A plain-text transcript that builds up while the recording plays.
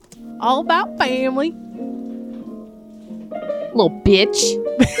All about family. Little bitch.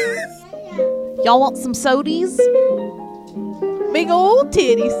 Y'all want some sodies? Big old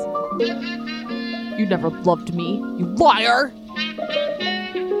titties. You never loved me, you liar.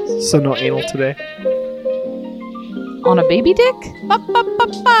 So no anal today. On a baby dick?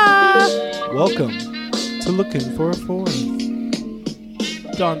 Ba-ba-ba-ba. Welcome to Looking for a Fourth.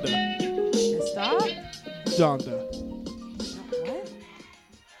 Donda. Stop. Donda. What?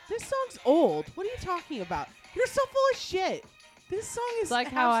 This song's old. What are you talking about? You're so full of shit. This song is It's like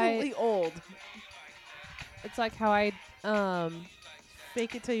how absolutely old. It's like how I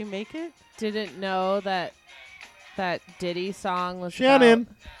Fake it till you make it. didn't know that Diddy song was Shannon.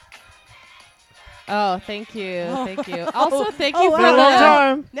 Oh, thank you. Thank you. Also, thank you Oh, for wow. Been a long the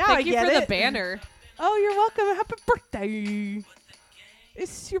time. Now thank I you get for it. the banner. Oh, you're welcome. Happy birthday.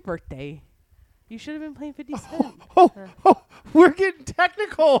 It's your birthday. You should have been playing 50 Cent. Oh, we're getting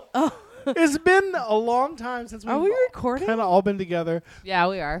technical. Oh. It's been a long time since Are we've we recording? kind of all been together. Yeah,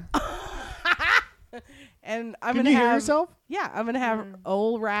 we are. And I'm Can gonna you have hear yourself? Yeah, I'm gonna have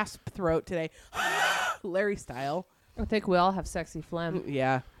old rasp throat today, Larry style. I think we all have sexy phlegm.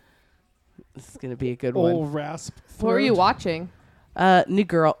 Yeah, this is gonna be a good Old rasp. What were you throat. watching? one. New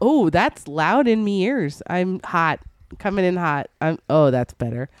girl. Oh, that's loud in me ears. I'm hot, coming in hot. Oh, that's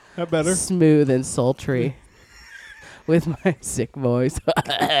better. That better? Smooth and sultry, with my sick voice.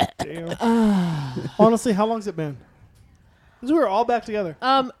 Damn. Honestly, how long's it been? Because we were all back together.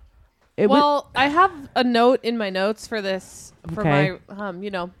 I have a note in my notes for this for Okay.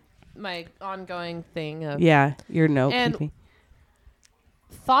 my my ongoing thing of yeah, your note. And- keeping.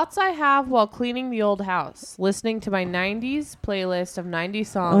 thoughts I have while cleaning the old house, listening to my 90s playlist of 90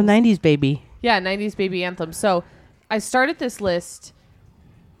 songs. Oh, 90s baby. Yeah, 90s baby anthem. So I started this list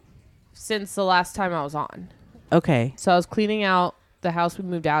since the last time I was on. Okay, So I was cleaning out the house we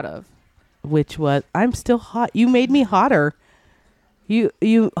moved out of. which was I'm still hot. You made me hotter. You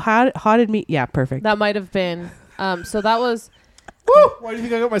hotted me. Yeah, perfect. That might have been. So that was Woo! Why do you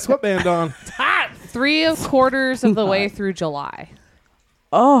think I got my sweatband on? 3/4 of the way through July.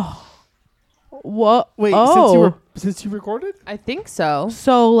 Oh, what? Wait, oh. since you recorded? I think so.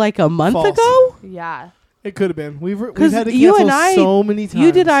 So like a month False. ago? Yeah. It could have been. We've Because had to you cancel and I, so many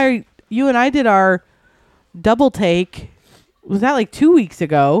times. you and I did our double take. Was that like 2 weeks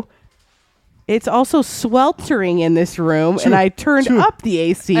ago? It's also sweltering in this room, and I turned True. up the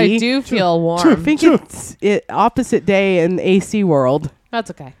AC. I do feel I warm. think it's opposite day in the AC world. That's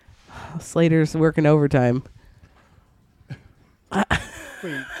okay. Slater's working overtime.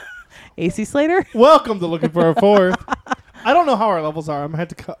 Wait. AC Slater? Welcome to Looking for a Fourth. I don't know how our levels are. I'm going to have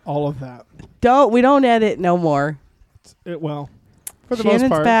to cut all of that. We don't edit no more. Well, for the Shannon's most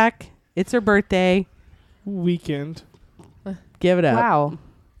part. back. It's her birthday. Weekend. Give it up. Wow.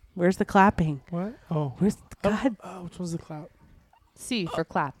 Where's the clapping? What? Oh. Where's God? Oh, which one's the clout? C for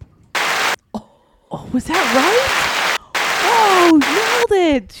clap. Oh, was that right? Oh, nailed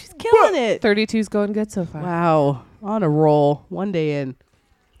it. She's killing it. 32's going good so far. Wow. On a roll. One day in.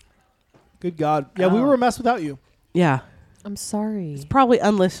 Good God. Yeah, we Oh. were a mess without you. Yeah. I'm sorry. Probably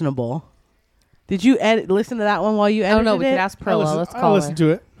unlistenable. Did you listen to that one while you I edited don't know. We it? could ask Perla. Let's I call listened her.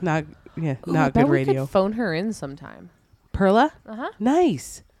 to it. Not Ooh, I not bet good we radio. could phone her in sometime. Perla? Uh-huh.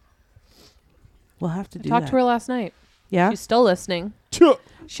 Nice. We'll have to do Talked that. to her last night. Yeah. She's still listening. Chua.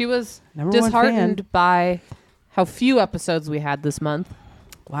 She was Number one disheartened by how few episodes we had this month.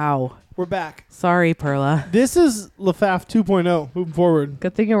 Wow. We're back. Sorry, Perla. This is LaFaf 2.0 moving forward.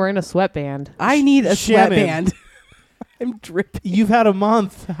 Good thing you're wearing a sweatband. I need a Shannon. sweatband. I'm dripping. You've had a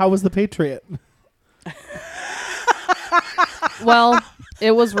month. How was the Patriot? Well,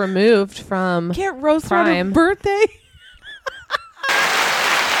 it was removed from. Can't roast her on her Prime. birthday.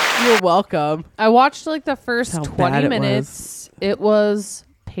 You're welcome. I watched like the first That's how 20 bad it minutes. It was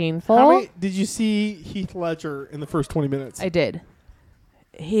painful. How many did you see Heath Ledger in the first 20 minutes? I did.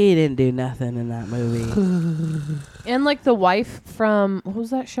 He didn't do nothing in that movie. And like the wife from, what was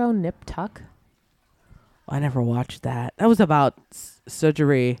that show? Nip Tuck? I never watched that. That was about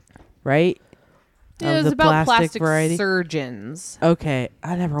surgery, right? It Of was the about plastic variety. surgeons. Okay,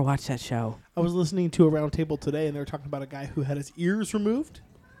 I never watched that show. I was listening to a round table today, and they were talking about a guy who had his ears removed.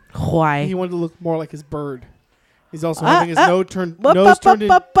 Why? He wanted to look more like his bird. He's also having his nose turned in.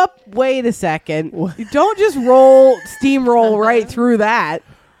 Wait a second. You don't just steamroll right through that.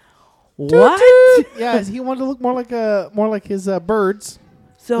 What? Yeah, he wanted to look more like his birds.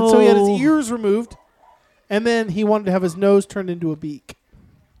 So, And so he had his ears removed, and then he wanted to have his nose turned into a beak.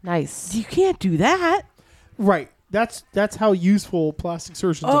 Nice. You can't do that. Right. That's how useful plastic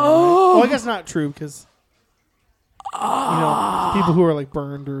surgeons are. Oh. Well, I guess not true because people who are like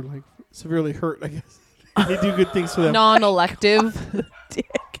burned or like severely hurt, I guess. They do good things for them. Non-elective. Dick.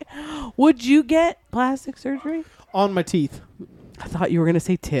 Would you get plastic surgery? On my teeth. I thought you were going to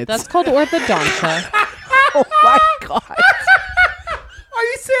say tits. That's called orthodontia. oh my God. Are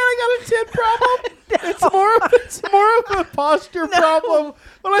you saying I got a tit problem? It's more of a posture problem.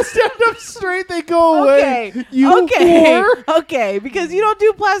 When I stand up straight, they go away. Okay. You whore. Okay. Because you don't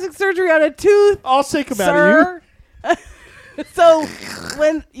do plastic surgery on a tooth, I'll shake them out of you. sir. So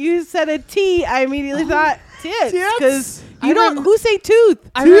when you said a T, I immediately thought tits. Tits? Because I you don't. rem- Who say tooth?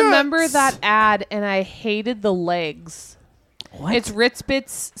 I Tits. remember that ad, and I hated the legs. What? It's Ritz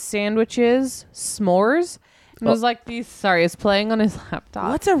Bits sandwiches, s'mores. And it was like these. Sorry, it's playing on his laptop.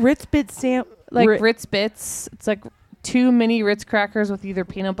 What's a Ritz Bit Sam? Like Ritz Bits. It's like 2 mini Ritz crackers with either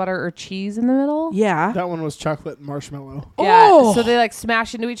peanut butter or cheese in the middle. Yeah. That one was chocolate and marshmallow. Yeah. Oh. So they like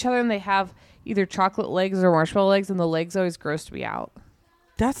smash into each other, and they have either chocolate legs or marshmallow legs, and the legs always grossed me out.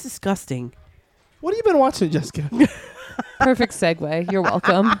 That's disgusting. What have you been watching, Jessica? Perfect segue. You're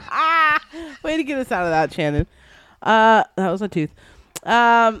welcome. Way to get us out of that, Shannon. That was a tooth.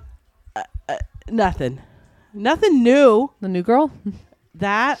 Nothing new. The new girl.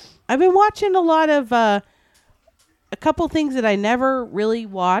 That I've been watching a lot of a couple things that I never really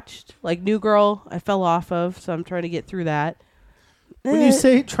watched, like New Girl. I fell off of, so I'm trying to get through that. When you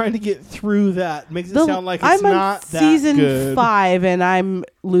say trying to get through that, it makes it sound like it's I'm not on that season good. 5 and I'm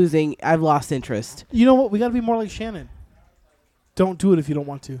losing. I've lost interest. You know what? We got to be more like Shannon. Don't do it if you don't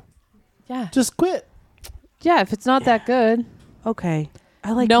want to. Yeah. Just quit. Yeah. If it's not that good, Okay,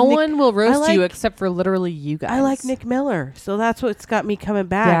 I like no Nick, one will roast you like- except for literally you guys. I like Nick Miller, so that's what's got me coming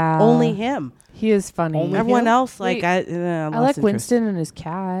back. Yeah. Only him. He is funny. Only Everyone him? else, like Wait, I I lost like interest. Winston and his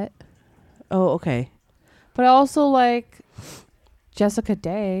cat, Oh, okay. but I also like Jessica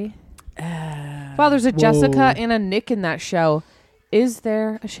Day. Wow, there's a Whoa. Jessica and a Nick in that show. Is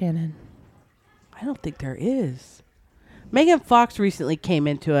there a Shannon? I don't think there is. Megan Fox recently came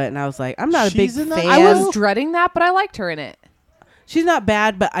into it, and I was like, I'm not She's a in big that? fan. I was dreading that, but I liked her in it. She's not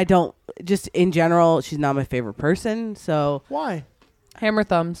bad, but I don't. Just in general, she's not my favorite person. So Why? Hammer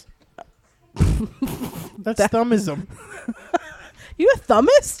thumbs. That's thumbism. you a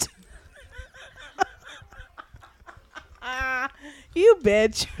thumbist? You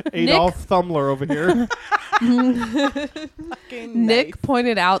bitch. Adolf Thumbler over here. Nick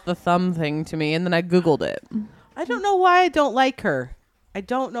pointed out the thumb thing to me, and then I Googled it. I don't know why I don't like her. I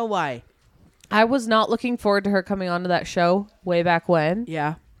don't know why. I was not looking forward to her coming onto that show way back when,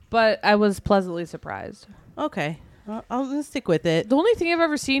 Yeah. but I was pleasantly surprised. Okay. I'll just stick with it. The only thing I've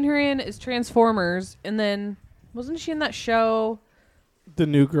ever seen her in is Transformers, and then wasn't she in that show? The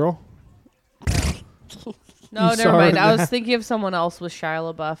new girl. No, You never saw her mind. in I was that. thinking of someone else with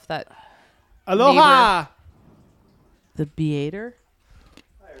Shia LaBeouf. That Aloha. The Beater.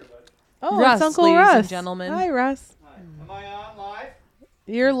 Hi, everybody. Oh, Russ, it's Uncle ladies Russ. and gentlemen. Hi, Russ. Hi. Am I on live?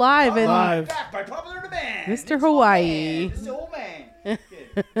 You're live in Live. Back by popular demand. Mr. It's Hawaii. Old man. It's the old man.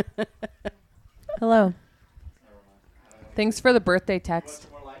 Good. hello. Thanks for the birthday text.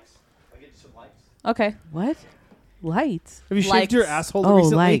 Want more likes? I get you some likes. Okay. What? Lights. Have you shaved Likes. your asshole Oh,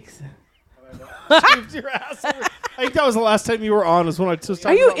 recently? likes. Shaved your asshole. I think that was the last time you were on. Was when I just.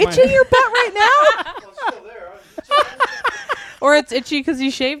 Are you itching your butt right now? Well, it's still there. I'm Or it's itchy because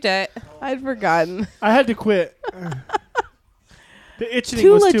you shaved it. I'd forgotten. I had to quit. The itching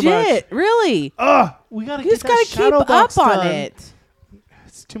Too was legit. too much. Really. Ugh, we gotta You get just that gotta keep shadow up box on done. it.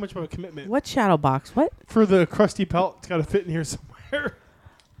 It's too much of a commitment. What shadow box? What? For the crusty pelt, it's gotta fit in here somewhere.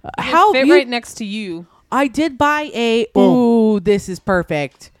 How Fit you- right next to you. I did buy a. Boom. Ooh, this is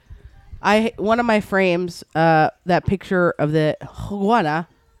perfect. One of my frames. That picture of the iguana.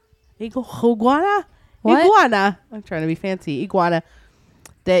 Iguana. What? Iguana. I'm trying to be fancy. Iguana.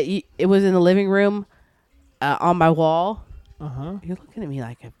 It was in the living room, on my wall. Uh-huh. You're looking at me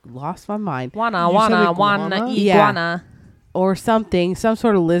like I've lost my mind. Wanna, You wanna, said wanna, iguana? Yeah. iguana. Or something, some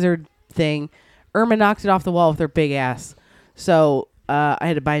sort of lizard thing. Irma knocked it off the wall with her big ass. So I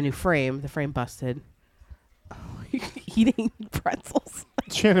had to buy a new frame. The frame busted. Eating pretzels.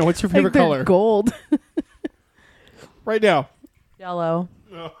 Shannon, what's your Like favorite they're color? Gold. Right now. Yellow.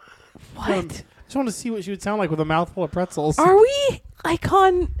 No. What? I just want to see what she would sound like with a mouthful of pretzels. Are we like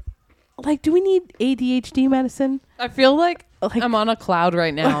on? Like, do we need ADHD medicine? I feel like Like- I'm on a cloud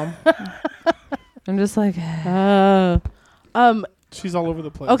right now. I'm just like, She's all over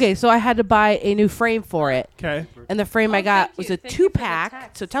the place. Okay, so I had to buy a new frame for it, Okay. and the frame I Oh, got thank was you. a Thank you for the 2-pack.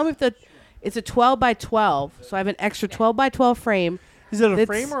 text. So tell me if it's a 12 by 12. So I have an extra 12 by 12 frame. Is it a It's-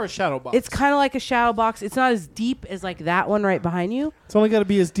 frame or a shadow box? It's kind of like a shadow box. It's not as deep as like that one right behind you. It's only got to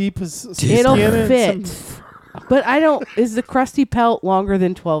be as deep as It'll skin and fit. some But I don't. Is the crusty pelt longer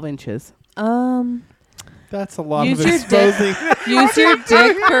than 12 inches? That's a lot Use of your exposing. Use your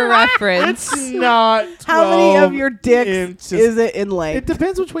dick for reference. It's not 12 How many of your dicks inches. is it in It length?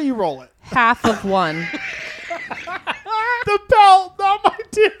 depends which way you roll it. Half of one. The belt, not my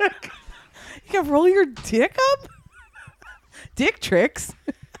dick. You can roll your dick up? Dick tricks.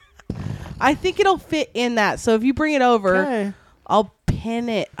 I think it'll fit in that. So if you bring it over, Okay. I'll pin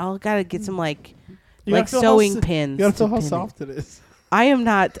it. I'll gotta get some like You gotta feel sewing how, pins. You gotta to feel how pin it. soft it is. I am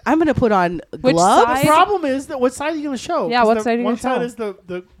not. I'm gonna put on Which gloves side? The problem is that what side are you going to show? Yeah, 'Cause what the- side are you One gonna side show? is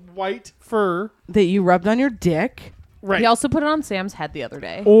the white fur. that you rubbed on your dick. Right. He also put it on Sam's head the other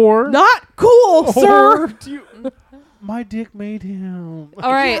day. Or Not cool, sir. or do you, my dick made him.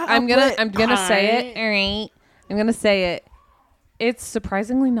 All right, Yeah, I'm gonna but say it. All right, I'm gonna say it. It's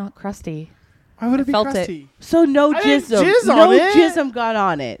surprisingly not crusty. Why would it be felt it. crusty? So no I didn't jism. jizz no on it. jism got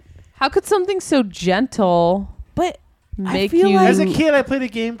on it. How could something so gentle But I make feel you? like- As a kid, I played a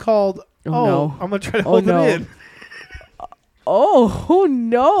game called no. I'm gonna try to Oh, hold no. it in. oh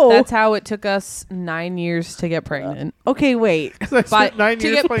no. That's how it took us 9 years to get pregnant. okay. Wait. 'Cause I spent 9 to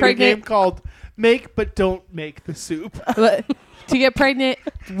years get playing pregnant- a game called Make But Don't Make the Soup. But to get pregnant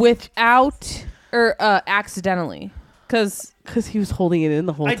without or accidentally, because Because he was holding it in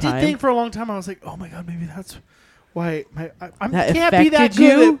the whole I time. did think for a long time, I was like, oh my God, maybe that's why I That can't be that affected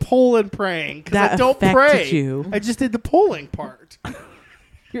good you? at pulling praying because That I don't affected pray. you. I just did the pulling part.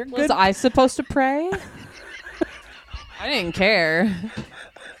 You're was good. I supposed to pray? I didn't care.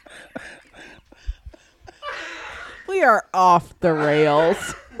 We are off the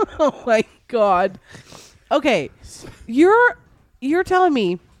rails. Oh my god. Okay. You're telling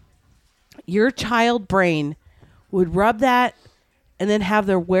me your child brain would rub that and then have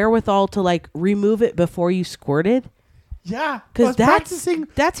the wherewithal to like remove it before you squirted? Yeah, Because practicing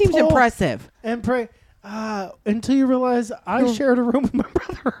that seems pull impressive. and pray until you realize I shared a room with my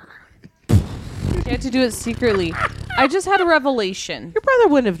brother. You had to do it secretly. I just had a revelation. Your brother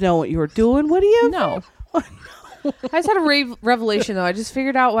wouldn't have known what you were doing, would he have? No. I just had a revelation, though. I just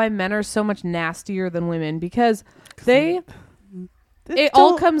figured out why men are so much nastier than women because it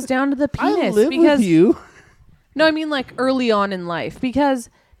all comes down to the penis. I live because with you. No, I mean like early on in life because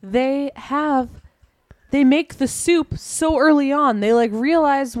they make the soup so early on. They like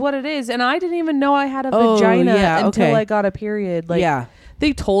realize what it is, and I didn't even know I had a Oh, vagina yeah, until okay. I got a period. Like, yeah.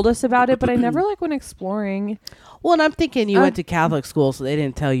 they told us about it, but I never like went exploring. Well, and I'm thinking you went to Catholic school, so they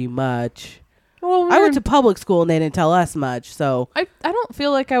didn't tell you much. Well, I went to public school, and they didn't tell us much. So I don't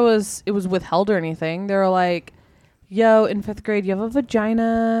feel like it was withheld or anything. They were like, "Yo, in 5th grade, you have a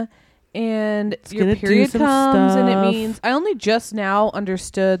vagina, and your gonna do period some comes, and it stuff." means." I only just now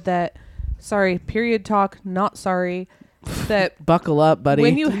understood that. Sorry, period talk. Not sorry. That buckle up, buddy.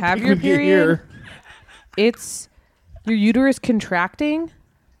 when you have your We'd get period, here. it's your uterus contracting.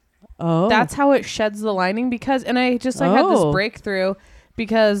 oh, That's how it sheds the lining because, and I just like had this Oh. breakthrough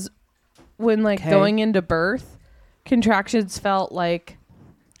because when like Okay. going into birth, contractions felt like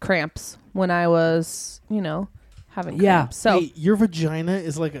cramps when I was, having Yeah. cramps. So Wait, your vagina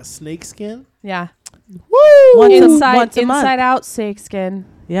is like a snake skin? yeah, Woo! Once a- inside once a month. out snake skin.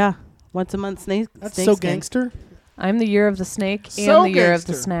 yeah. Once a month, snake. That's snake so skin. gangster. I'm the year of the snake So and the year of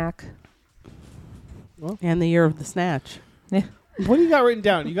the gangster. snack. And the year of the snatch. What do you got written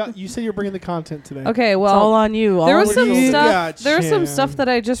down? You said you're bringing the content today. Okay, It's all well, on you. there all was on some you. stuff. got There was some Chan. stuff that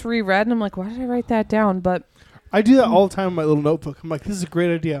I just reread, and I'm like, why did I write that down? But I do that all the time in my little notebook. I'm like, this is a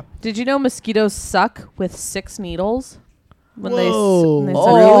great idea. did you know mosquitoes suck with 6 needles? When Whoa. when they suck?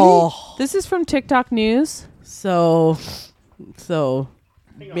 Oh, This is from TikTok News. so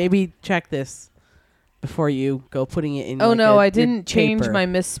maybe check this before you go putting it in. Oh like no, I I didn't change my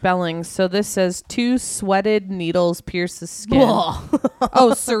misspellings. So this says 2 sweated needles pierce the skin.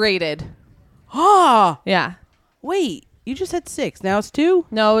 Oh, serrated. Ah, Yeah. wait. You just had 6. Now it's 2.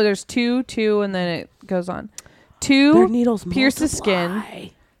 No, there's 2, and then it goes on. Their 2 needles pierce the multiply.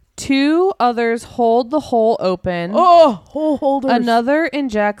 skin. 2 others hold the hole open. Oh, hole holders. Another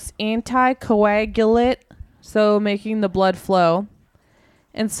injects anticoagulant, so making the blood flow.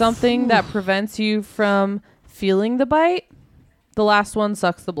 And something that prevents you from feeling the bite. The last one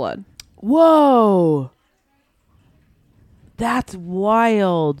sucks the blood. Whoa. That's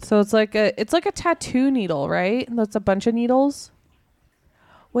wild. So it's like a tattoo needle, right? That's a bunch of needles.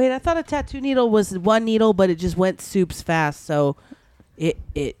 Wait, I thought a tattoo needle was one needle, but it just went soups fast, so it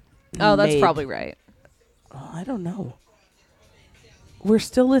Oh, that's made- probably right. Oh, I don't know. We're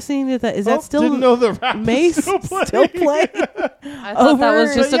still listening to that. Is that still Didn't know the rap was Mace still playing. still playing? I thought that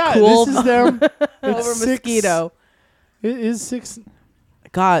was Over- just But yeah, a cool. This is them. It's Over 6 mosquito. It is 6.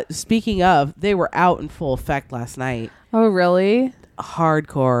 God, speaking of, they were out in full effect last night. Oh, really?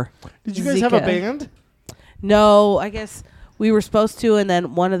 Hardcore. Did you guys have a Zika. band? No, I guess we were supposed to, and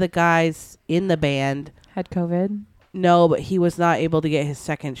then one of the guys in the band, Had COVID? no, but he was not able to get his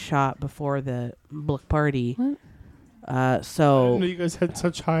second shot before the block party. What? I didn't know So you guys had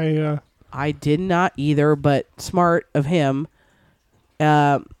such high. I did not either, but smart of him.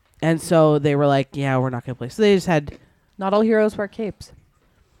 And so they were like, yeah, we're not going to play. So they just had Not all heroes wear capes.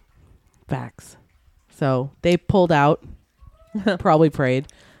 facts. So they pulled out, probably prayed,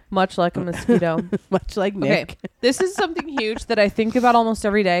 Much like a mosquito. much like Okay, Nick. this is something huge that I think about almost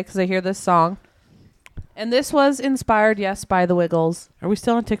every day because I hear this song. And this was inspired, yes, by the Wiggles. Are we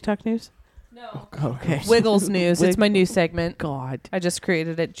still on TikTok news? No. Okay. Wiggles news. It's my new segment. God. I just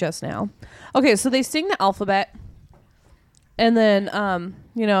created it just now. Okay, so they sing the alphabet. And then,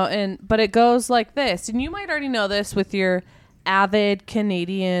 but it goes like this. And you might already know this with your avid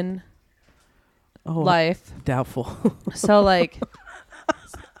Canadian Oh, life. doubtful. So, like,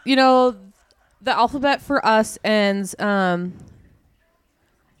 the alphabet for us ends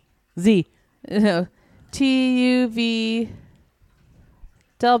Z.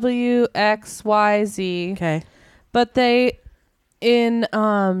 TUVWXYZ. Okay. But they, in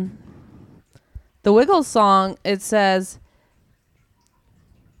the Wiggles song, it says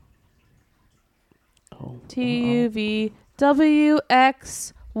Oh. TUVWXYZ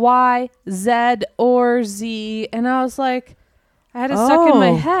or Z. And I was like, I had it stuck in my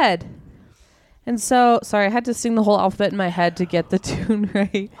Oh. head. And so, sorry, I had to sing the whole alphabet in my head to get the tune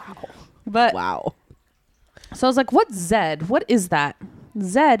right. But Wow. so I was like, what's Z? What is that?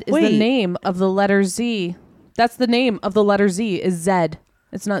 Z is the Wait. name of the letter Z. That's the name of the letter Z is Z.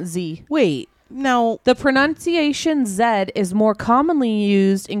 It's not Z. Wait. No. The pronunciation Z is more commonly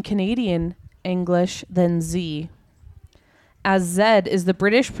used in Canadian English than Z. As Z is the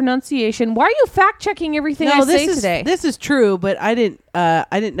British pronunciation. Why are you fact checking everything I say today? This is true, but I didn't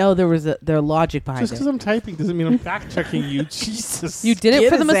know there was their logic behind Just it. because I'm typing doesn't mean I'm fact checking you. Jesus. You did it Get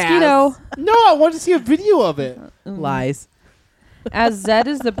for the his mosquito. ass. No, I want to see a video of it. Lies. As Z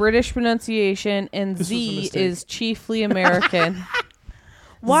is the British pronunciation and This was a Z mistake. is chiefly American.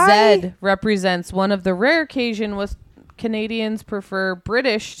 Why? Z represents one of the rare occasions with Canadians prefer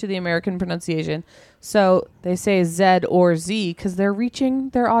British to the American pronunciation. So they say Z or Z because they're reaching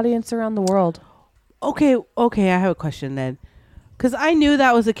their audience around the world. Okay. I have a question then, because I knew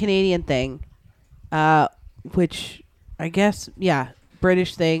that was a Canadian thing, which I guess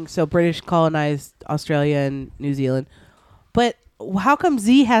British thing. So British colonized Australia and New Zealand, but how come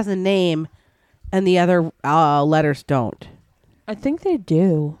Z has a name and the other letters don't? I think they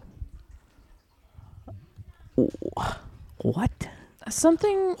do. What?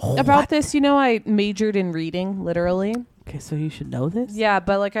 Something What? about this, I majored in reading, literally. Okay, so you should know this. Yeah,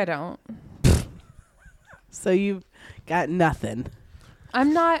 but I don't. So you've got nothing.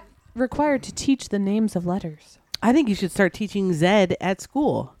 I'm not required to teach the names of letters. I think you should start teaching Z at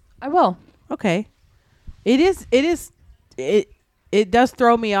school. I will. Okay. It does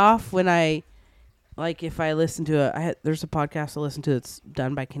throw me off when I, like, if I listen to there's a podcast I listen to that's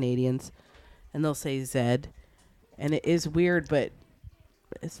done by Canadians, and they'll say Z, and it is weird, but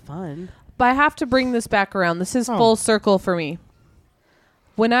it's fun. But I have to bring this back around. This is Oh. full circle for me.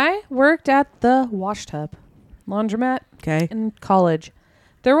 When I worked at the wash tub laundromat Okay. in college,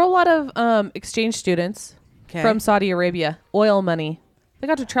 there were a lot of exchange students Okay. from Saudi Arabia, oil money. They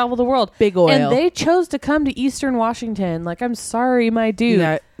got to travel the world. Big oil. And they chose to come to Eastern Washington. Like, I'm sorry, my dude.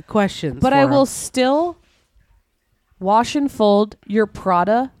 Yeah, questions. But for I will 'em. still wash and fold your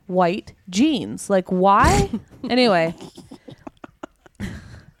Prada white jeans. Like, why? Anyway.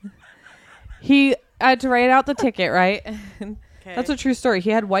 I had to write out the ticket, right? That's a true story. He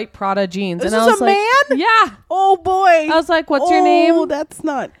had white Prada jeans. This and I is was a like, man? Yeah. Oh boy. I was like, what's your name? Oh, that's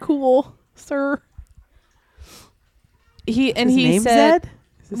not cool, sir. He His name said, Zed?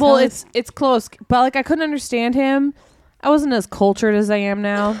 Is this well, how it's close, but I couldn't understand him. I wasn't as cultured as I am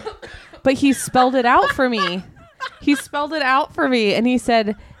now, but he spelled it out for me. He spelled it out for me, and he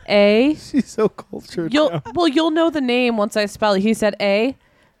said A. She's so cultured. now. You'll know the name once I spell it. He said A,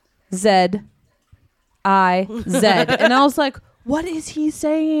 Z, I, Z, and I was like, what is he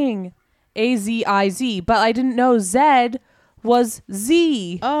saying? AZIZ, but I didn't know Z was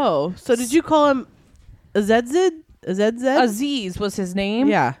Z. Oh, so did you call him a ZZ? A ZZ? Aziz was his name.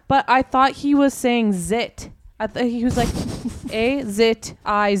 Yeah. But I thought he was saying zit. I thought he was like A zit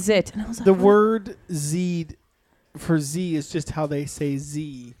I zit. And I was like, The what? word Z for Z is just how they say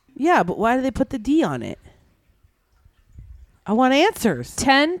Z. Yeah, but why do they put the D on it? I want answers.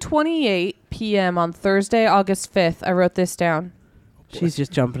 10:28 p.m. on Thursday, August 5th. I wrote this down. She's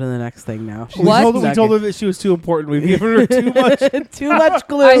just jumping to the next thing now. We told her that she was too important. We've given her too much. Too much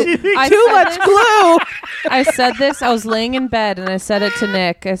glue. I Too said much this- glue. I said this. I was laying in bed and I said it to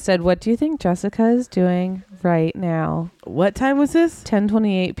Nick. I said, "What do you think Jessica is doing right now?" What time was this?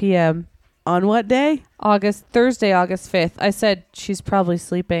 10:28 p.m. On what day? Thursday, August 5th. I said she's probably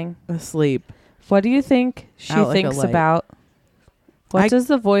sleeping. Asleep. What do you think she Out like a thinks light. about? What I- does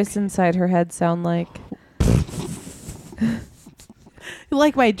the voice inside her head sound like? You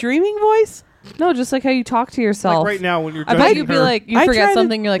like my dreaming voice? No, just like how you talk to yourself. Like right now when you're I bet judging you'd be her. like, you I try forget to-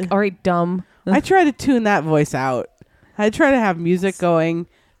 something, you're like, all right, dumb. I try to tune that voice out. I try to have music going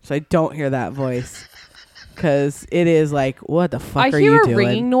so I don't hear that voice. Because it is like, what the fuck I are hear you a doing?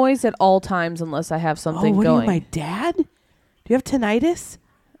 ringing noise at all times unless I have something what going. are you, my dad? Do you have tinnitus?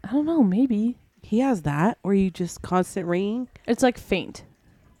 I don't know, maybe. He has that, where you just constant ringing. It's like faint.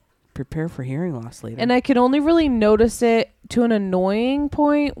 Prepare for hearing loss later. And I can only really notice it to an annoying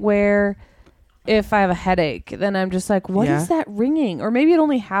point where if I have a headache, then I'm just like, what is Yeah. that ringing? Or maybe it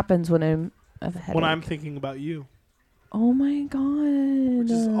only happens when I have a headache. when I'm thinking about you, Oh my God.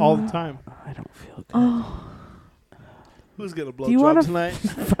 which is all the time. I don't feel good. Oh, Who's gonna blow Do you job wanna tonight?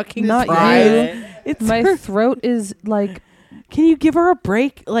 Fucking not Friday. you. It's My her- throat is like, Can you give her a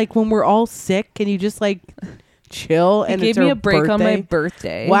break? Like when we're all sick, can you just like chill? he And gave it's me her a break on my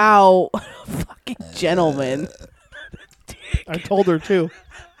birthday? birthday. Wow, fucking gentleman! I told her too.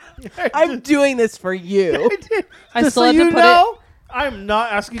 I'm doing this for you. I Just still so had you to put know, I'm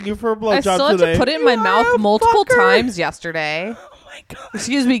not asking you for a I blowjob still had today. to put it in my You mouth are a multiple fucker. times yesterday. Oh my god!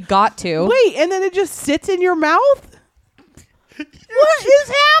 Excuse me, got to. Wait, and then it just sits in your mouth. What is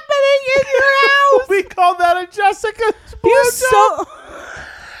happening in your house? We call that a Jessica You blowjob. so.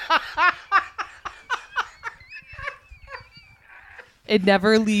 It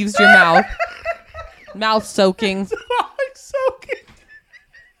never leaves your mouth. Mouth soaking. I'm soaking.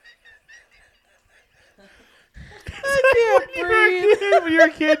 When you're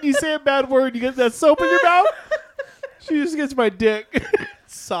a kid, you say a bad word, you get that soap in your mouth. She just gets my dick.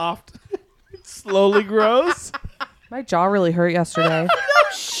 It's soft. It slowly grows. My jaw really hurt yesterday. Oh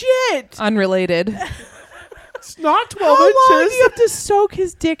shit! Unrelated. It's not 12 How long do inches. you have to soak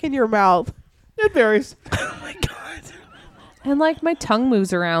his dick in your mouth? It varies. Oh my god! And like my tongue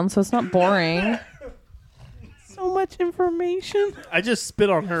moves around, so it's not boring. So much information. I just spit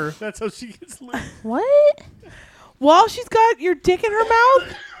on her. That's how she gets loose. What? While she's got your dick in her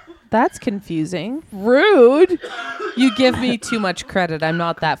mouth? That's confusing. Rude. You give me too much credit. I'm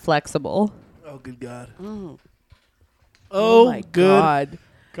not that flexible. Oh, good God. Oh Oh, my good god.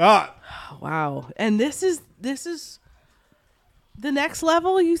 God. Wow. And this is the next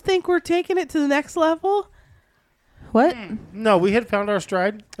level? You think we're taking it to the next level? What? No, we had found our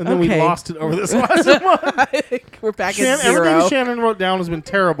stride, and then we Okay. lost it over this last month. We're back Everything at zero. Shannon wrote down has been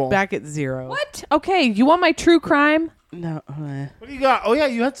terrible. Back at zero. What? Okay, you want my true crime? No. What do you got? Oh, yeah,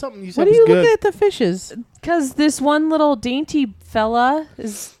 you had something you said What are was you good. looking at the fishes? Because this one little dainty fella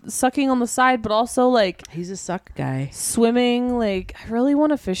is sucking on the side, but also like He's a suck guy. swimming. Like, I really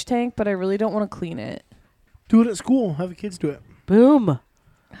want a fish tank, but I really don't want to clean it. Do it at school. Have the kids do it. Boom.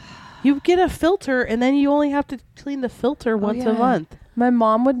 You get a filter, and then you only have to clean the filter once a yeah. month. My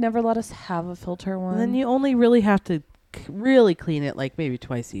mom would never let us have a filter one. And then you only really have to really clean it like maybe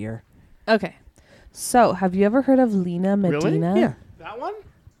twice a year. Okay. So, have you ever heard of Lena Really? Medina? Yeah. That one?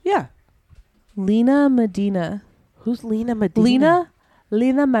 Yeah. Lena Medina. Who's Lena Medina?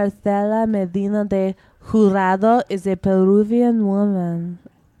 Lena Marcela Medina de Jurado is a Peruvian woman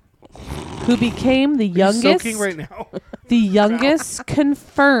who became the youngest Soaking right now. the youngest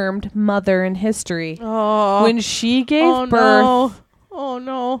confirmed mother in history. Oh. When she gave oh, birth, no. Oh,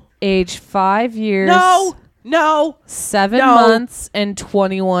 no. age 5 years, No. No. 7 No. months, and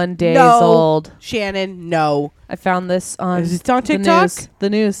 21 days No. old. Shannon, no. I found this on Is it on the TikTok? news. The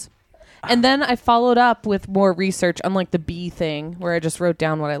news. And then I followed up with more research on like the bee thing, where I just wrote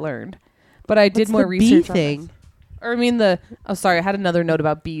down what I learned. But I did What's more the research bee on thing? this. Or I mean sorry, I had another note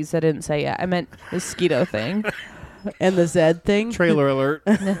about bees I didn't say yet. I meant mosquito thing. And the Zed thing? Trailer alert.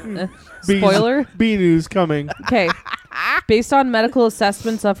 Spoiler. B news coming. Okay. Based on medical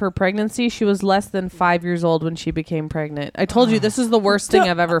assessments of her pregnancy, she was less than 5 years old when she became pregnant. I told you this is the worst thing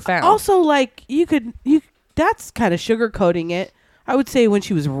I've ever found. Also, like, that's kind of sugarcoating it. I would say when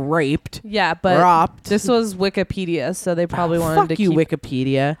she was raped. yeah, but Robbed. this was Wikipedia, so they probably wanted Fuck to you, keep.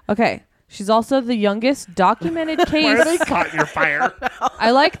 Wikipedia. Okay. She's also the youngest documented Why are they case. caught your fire?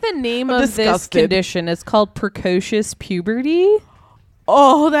 I like the name of this disgusted. condition. It's called precocious puberty.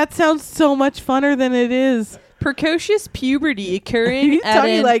 Oh, that sounds so much funner than it is. Precocious puberty occurring He's at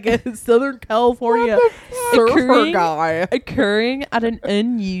talking an, like a Southern California surfer Occurring- guy. occurring at an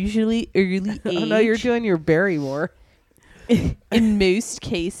unusually early age. Oh no, you're doing your Barrymore. In most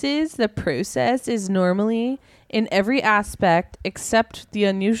cases, the process is normally in every aspect except the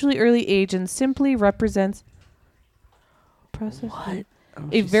unusually early age and simply represents process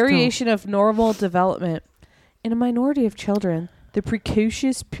a variation of normal development. In a minority of children, the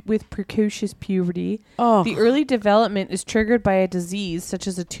precocious puberty, Oh, the early development is triggered by a disease such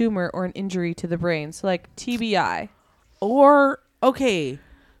as a tumor or an injury to the brain. So like TBI. or okay.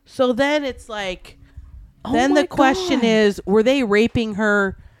 So then it's like, Oh then my the question God. is, were they raping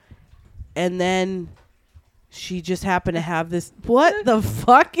her, and then she just happened to have this? What the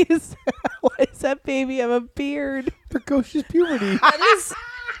fuck is? Why does that baby have a beard? Precocious puberty.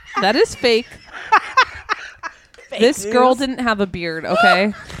 That is fake. This girl news. didn't have a beard,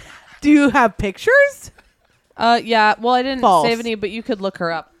 okay? Do you have pictures? Yeah, well, I didn't False. save any, but you could look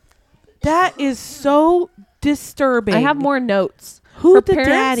her up. That is so disturbing. I have more notes. Who Her the parents-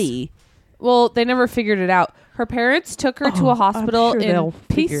 daddy? Well, they never figured it out. Her parents took her to a hospital sure they'll in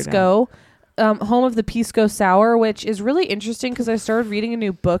figure it Pisco, home of the Pisco Sour, which is really interesting because I started reading a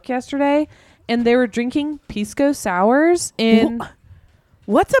new book yesterday, and they were drinking Pisco Sours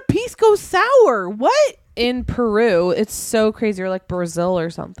What's a pisco sour? What? in Peru. It's so crazy, or like Brazil or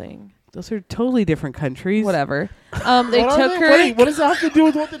something. Those are totally different countries. Whatever. They What are took they? her. Wait, what does that have to do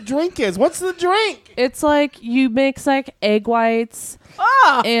with what the drink is? What's the drink? It's like you mix like egg whites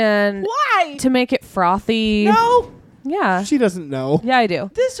Ah, and why? to make it frothy. No, Yeah. She doesn't know. Yeah, I do.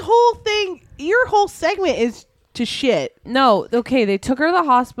 this whole thing, your whole segment is to shit. No, okay, they took her to the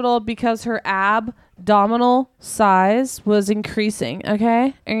hospital because her abdominal size was increasing,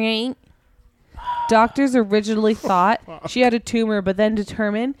 okay? Alright. Doctors originally thought she had a tumor, but then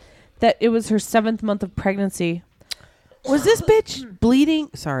determined that it was her 7th month of pregnancy. Was this bitch bleeding?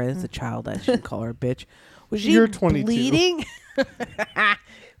 Sorry, that's a child. I shouldn't call her a bitch. Was she You're 22. bleeding?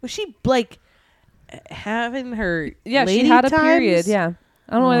 Was she like having her? Yeah, lady she had a times? period, yeah.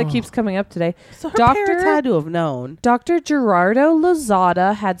 I don't know why that keeps coming up today. So her Doctor- parents had to have known. Dr. Gerardo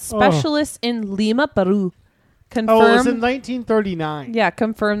Lozada had specialists in Lima, Peru. Oh, it was Confirmed, in 1939. yeah,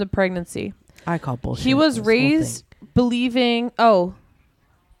 confirmed the pregnancy. I call bullshit. He was this whole raised thing. believing,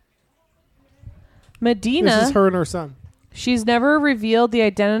 Medina, This is her and her son. she's never revealed the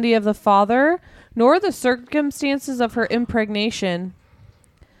identity of the father nor the circumstances of her impregnation.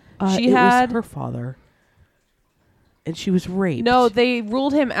 She it had- was her father, and she was raped. No, they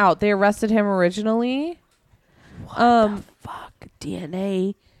ruled him out. They arrested him originally. what the fuck?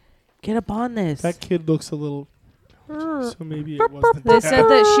 DNA. Get up on this. That kid looks a little. So maybe it was the They dad. said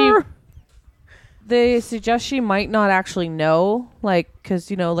that they suggest she might not actually know, like,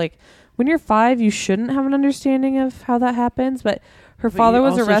 because, like, when you're 5, you shouldn't have an understanding of how that happens, but her But father you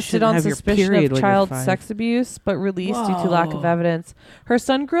was also arrested shouldn't on have your suspicion period of when you're child 5. sex abuse, but released due to lack of Whoa. evidence. Her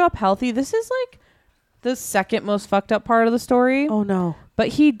son grew up healthy. This is, like, the second most fucked up part of the story, Oh no, but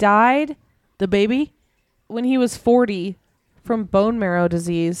he died the baby. when he was 40 from bone marrow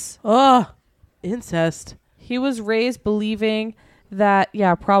disease. Oh, incest. He was raised believing that,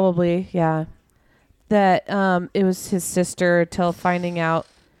 probably, that it was his sister till finding out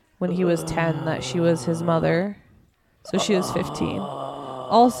when he was 10 that she was his mother. So she was 15.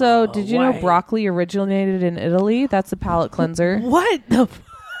 Also, did you know why? broccoli originated in Italy? That's a palate cleanser. What the?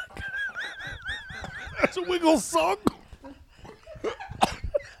 That's a Wiggle song. Are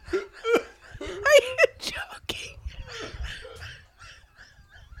you joking?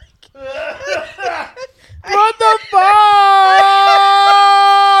 What the fuck?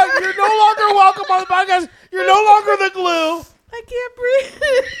 You're no longer welcome on the podcast. You're no longer the glue. I can't breathe.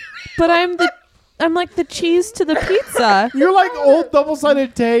 But I'm like the cheese to the pizza. You're like old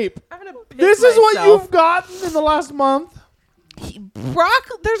double-sided tape. I'm gonna piss This is what myself. you've gotten in the last month.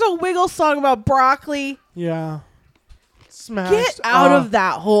 Broccoli. There's a Wiggle song about broccoli. Yeah. Smashed. Get out of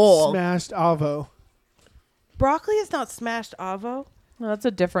that hole. Smashed avo. Broccoli is not smashed avo. No, that's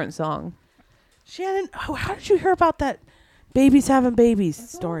a different song. Shannon, how did you hear about that babies having babies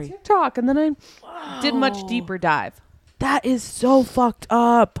story? TikTok, and then I did much deeper dive. That is so fucked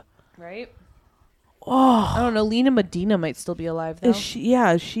up. Right? Oh, I don't know. Lena Medina might still be alive though. is she?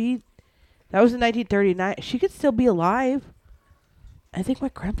 Yeah, she. That was in 1939. She could still be alive. I think my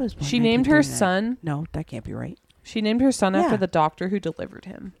grandpa's born. She named her 1939. son. No, that can't be right. She named her son after Yeah. the doctor who delivered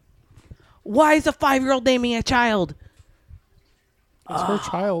him. Why is a 5-year-old naming a child? It's her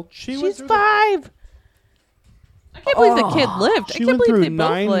child. She's 5. I can't believe the kid lived. I She can't went believe through they both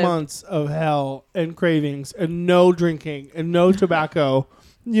 9 lived. months of hell and cravings and no drinking and no tobacco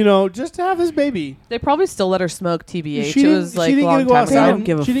just to have his baby. They probably still let her smoke, TBH. She It was like a didn't get long to go time outside. They ago. don't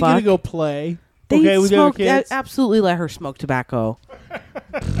give a She didn't get to fuck. go play. They Okay, with the other smoke. kids. Absolutely, let her smoke tobacco.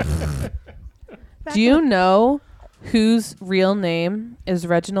 Do you know whose real name is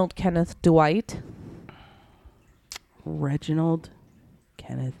Reginald Kenneth Dwight? Reginald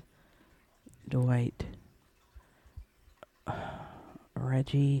Kenneth Dwight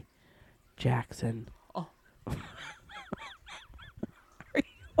Reggie Jackson. Oh. Are you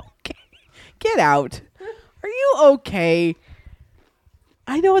okay? Get out. Are you okay?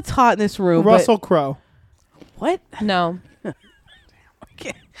 I know it's hot in this room. Russell Crowe. But what? No.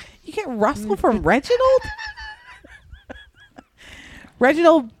 You get Russell from Reginald?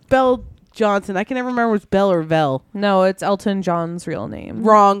 Reginald Bell Johnson. I can never remember if it's Bell or Vel. No, it's Elton John's real name.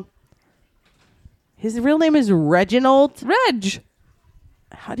 Wrong. His real name is Reginald. Reg.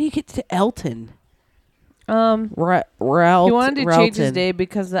 How do you get to Elton? He wanted to change his Relton. day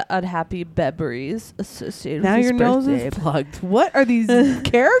because the unhappy memories associated Now with his your nose birthday. is plugged. What are these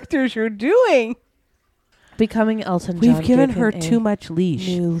characters you're doing? Becoming Elton John. We've given gave her him a too much leash.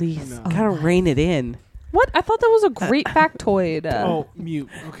 new lease. No. of Gotta life. rein it in. What? I thought that was a great factoid. Mute.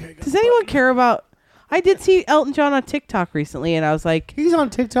 Okay. Does anyone care about? I did see Elton John on TikTok recently, and I was like, He's on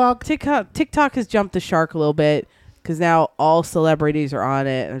TikTok. TikTok has jumped the shark a little bit because now all celebrities are on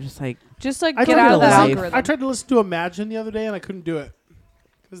it. And I'm just like, Just like I get tried out to of that listen- algorithm. I tried to listen to Imagine the other day and I couldn't do it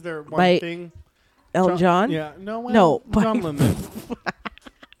because they're one By thing. Elton John? Yeah. No. Well, No, but- John Lennon.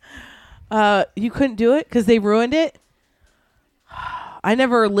 You couldn't do it because they ruined it. I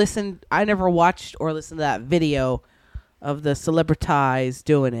never watched or listened to that video of the celebrities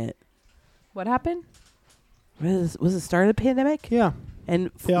doing it. What happened? Was it start of the pandemic? Yeah.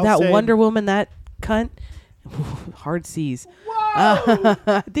 And They all that said- Wonder Woman, that cunt, hard C's.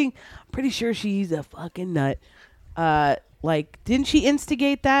 I think, pretty sure she's a fucking nut. Didn't she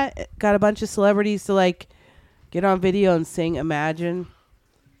instigate that? Got a bunch of celebrities to get on video and sing "Imagine"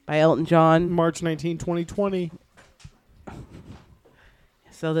 by Elton John, March 19, 2020.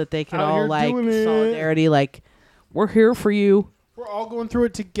 so that they can Out all here doing it. solidarity, we're here for you. We're all going through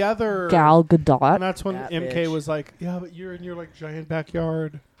it together. Gal And Gadot. that's when That MK bitch. was like, "Yeah, but you're in your giant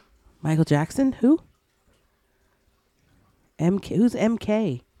backyard." Michael Jackson? Who? MK? Who's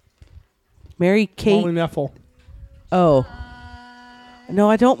MK? Mary Kate. Molly Neffel. Oh. No,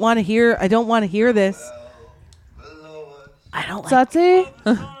 I don't want to hear. I don't want to hear this. I don't like. Satsi?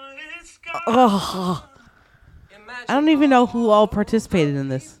 Ugh. I don't even know who all participated in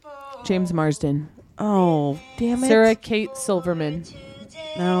this. James Marsden. Oh, damn it. Sarah Kate Silverman.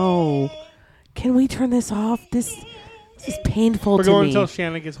 No. Can we turn this off? This is painful We're to going me. until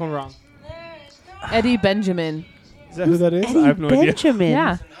Shannon gets one wrong. Eddie Benjamin. Is that who that is? Eddie I have no idea. Benjamin.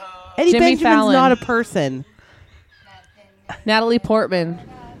 Yeah. Eddie Jimmy Benjamin's Fallon. not a person. Natalie Portman.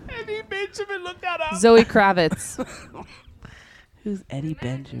 Eddie Benjamin, look that up. Zoe Kravitz. Who's Eddie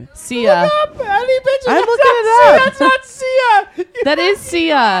Benjamin? Sia. Eddie Benjamin. I'm That's looking not it up. Sia. That's not Sia. That is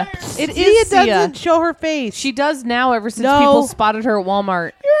Sia. It Sia is Sia. doesn't show her face. She does now ever since No. people spotted her at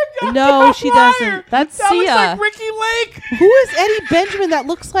Walmart. You're a No, goddamn she liar. doesn't. That's that looks Sia. like Ricky Lake. Who is Eddie Benjamin? That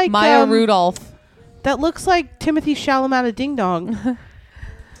looks like Maya Rudolph. That looks like Timothy Chalamet out of Ding Dong.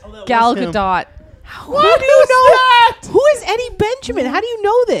 Gal him. Gadot. Who do you know? Who is Eddie Benjamin? How do you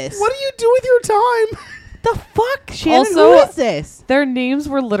know this? What do you do with your time? the fuck, Shannon? Also- who is this? Their names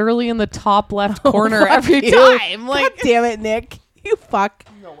were literally in the top left Oh, corner fuck every you. time. God damn it, Nick. You fuck.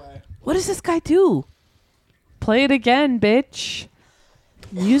 No way. What does this guy do? Play it again, bitch.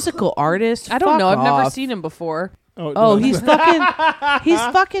 Musical artist? I don't know. Fuck I've never off. seen him before. Oh, Oh, no. he's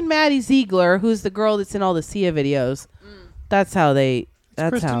fucking Maddie Ziegler, who's the girl that's in all the Sia videos. That's how they.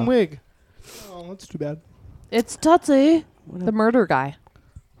 That's Kristen how. Wiig. Oh, that's too bad. It's Tootsie, the murder guy.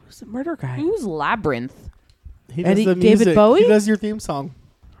 Who's the murder guy? Who's Labyrinth? He Eddie- does the David music. Bowie? He does your theme song.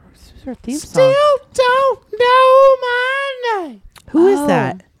 Who's our theme song? don't know my name. Who is Oh.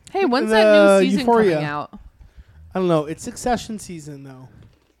 that? Hey, when's The that new season Euphoria. coming out? I don't know. It's Succession season though.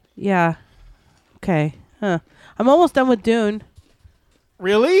 Yeah. Okay. Huh. I'm almost done with Dune.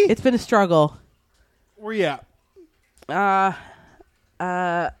 Really? It's been a struggle. Where you at?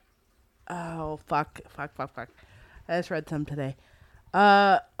 Oh, fuck. I just read some today.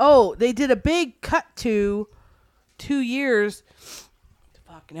 They did a big cut to 2 years.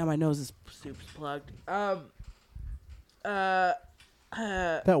 Fuck, now my nose is super plugged. That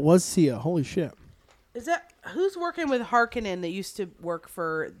was Sia. Holy shit. Is that, who's working with Harkonnen that used to work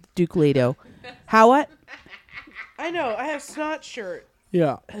for Duke Leto? Howat? I know, I have snot shirt.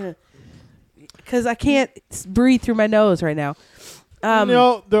 Yeah. Because I can't breathe through my nose right now.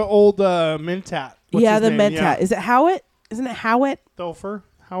 The old Mentat. What's Yeah, his the name? Mentat. Is it Howat? Isn't it Howat? Thopher.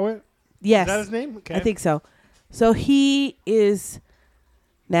 Howitt? Yes. Is that his name? Okay. I think so. So he is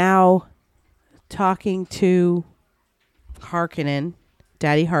now talking to Harkonnen,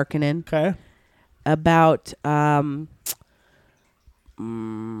 Daddy Harkonnen, Okay. about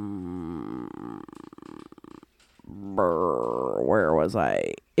where was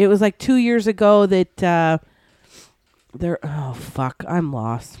I? It was like 2 years ago that there. Oh fuck! I'm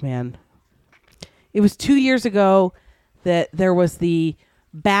lost, man. It was 2 years ago that there was the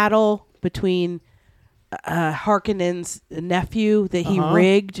battle between Harkonnen's nephew that he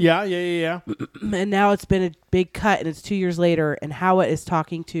rigged. Yeah. And now it's been a big cut, and it's 2 years later, and Howitt is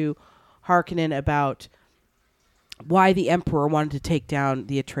talking to Harkonnen about why the Emperor wanted to take down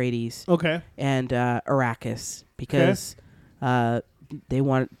the Atreides Okay. and Arrakis, because they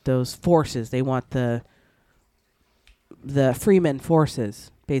want those forces. They want the Freeman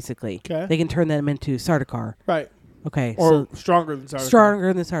forces, basically. Okay. They can turn them into Sardaukar. Right. Okay, Or so stronger than Sardaukar.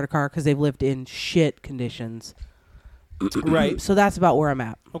 stronger than Sardaukar because they've lived in shit conditions. Right. So that's about where I'm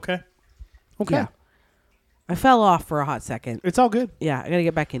at. Okay. Okay. Yeah. I fell off for a hot second. It's all good. Yeah, I got to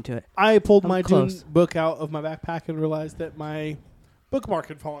get back into it. I pulled I'm my close. Dune book out of my backpack and realized that my bookmark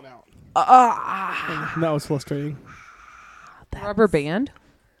had fallen out. And that was frustrating. Rubber band.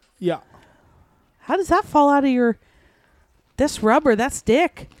 Yeah. How does that fall out of your... This rubber, that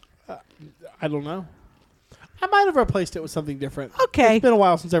stick. I don't know. I might have replaced it with something different. Okay. It's been a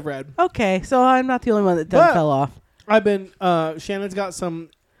while since I've read. Okay, so I'm not the only one that But- fell off. I've been, Shannon's got some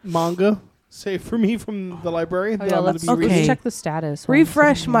manga saved for me from the library. Oh, that yeah, I'm gonna let's be reading. Okay. check the status. while I'm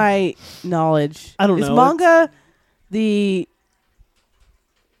Refresh sitting here. my knowledge. I don't Is know. manga the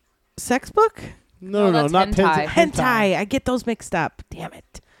sex book? No, that's not hentai. Hentai. I get those mixed up. Damn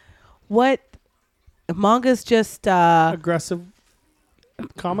it. What? Manga's just... Aggressive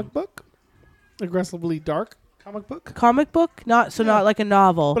comic book? Aggressively dark comic book? comic book? Not like a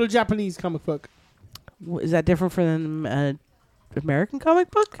novel. But a Japanese comic book. Is that different from an American comic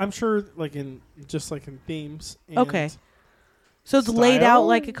book? I'm sure like in themes. And Okay. So it's laid out style?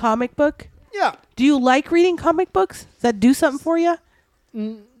 like a comic book? Yeah. Do you like reading comic books? Does that do something for you?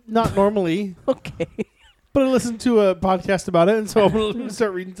 Not normally, Okay. but I listened to a podcast about it, and so I'm going to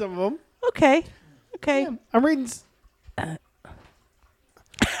start reading some of them. Okay. Okay. Yeah, I'm reading. What's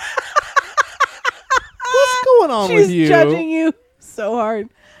going on She's with you? judging you so hard.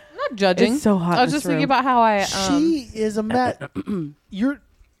 I'm not judging. It's so hot. I was in just this thinking room. about how I. She is a Met. You're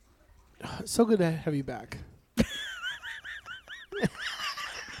so good to have you back.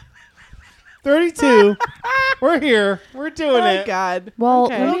 32. We're here. We're doing Oh it. God. Well,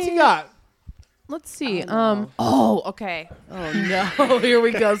 Okay. What else you got? let's see. Oh, okay. Oh no. Here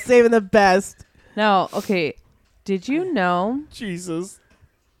we go. Saving the best. Now, okay. Did you know Jesus.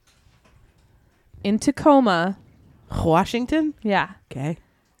 in Tacoma? Washington? Yeah. Okay.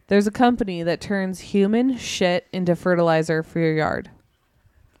 There's a company that turns human shit into fertilizer for your yard.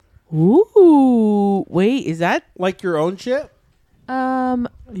 Ooh. Wait, is that Like your own shit?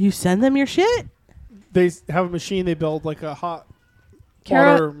 you send them your shit? They have a machine they build like a hot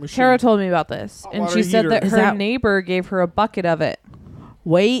Kara water machine. Kara told me about this, Hot and water she said heater. that Is her that- neighbor gave her a bucket of it.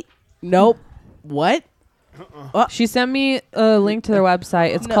 Wait. Nope. What? She sent me a link to their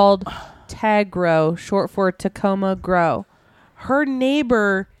website. It's No. called Tag Grow, short for Tacoma Grow. Her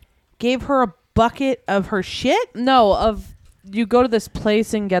neighbor gave her a bucket of her shit? No, of you go to this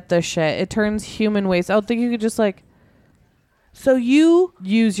place and get this shit. It turns human waste. I don't think you could just like So you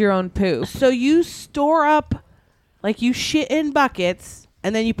use your own poop. store up, like you shit in buckets,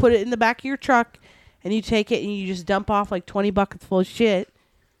 and then you put it in the back of your truck, and you take it and you just dump off like 20 buckets full of shit.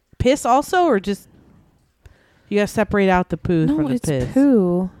 Piss also, or just you gotta separate out the poo No, from the it's piss.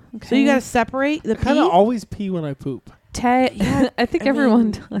 poo. Okay. So you gotta separate the I kind of pee. always pee when I poop. I think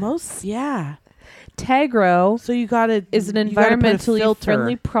everyone does. Most, yeah. Tagro So you gotta is an you gotta put a environmentally filter.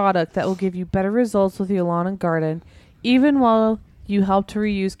 friendly product that will give you better results with your lawn and garden, even while you help to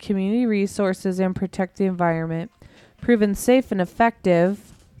reuse community resources and protect the environment. Proven safe and effective.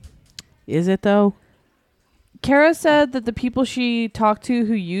 Is it though? Kara said that the people she talked to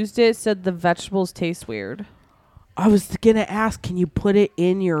who used it said the vegetables taste weird. I was gonna ask, can you put it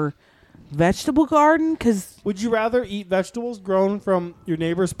in your vegetable garden? Because Would you rather eat vegetables grown from your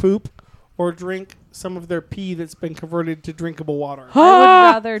neighbor's poop or drink some of their pee that's been converted to drinkable water? I would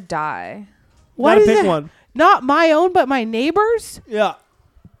rather die. What Gotta is pick it? one. Not my own, but my neighbor's. Yeah.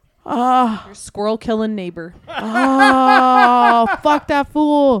 Your squirrel killing neighbor. Oh, fuck that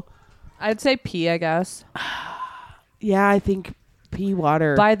fool. I'd say pee, I guess. Yeah, I think pea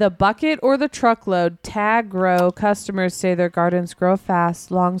water. By the bucket or the truckload, Tag Grow customers say their gardens grow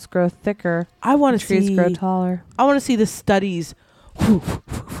fast, lawns grow thicker, I want and to trees see. grow taller. I want to see the studies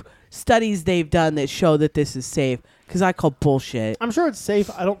studies they've done that show that this is safe. Because I call bullshit. I'm sure it's safe.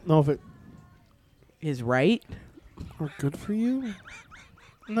 I don't know if it Is right? or good for you.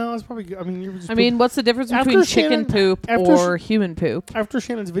 No, it's probably good. I mean, you're just I mean, what's the difference After between Shannon- chicken poop after or human poop? after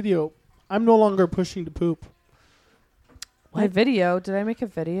Shannon's video, I'm no longer pushing to poop. My video? Did I make a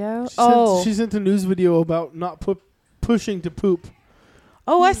video? She sent a news video about not pushing to poop.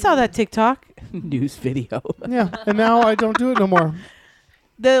 Oh, I saw that TikTok news video. Yeah, and now I don't do it no more.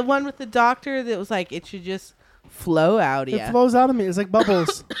 The one with the doctor that was like, it should just flow out of It you. flows out of me. It's like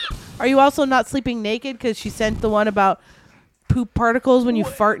bubbles. Are you also not sleeping naked? Because she sent the one about poop particles when you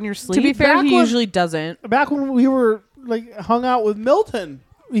fart in your sleep. To be fair, Back he when- usually doesn't. Back when we were like hung out with Milton,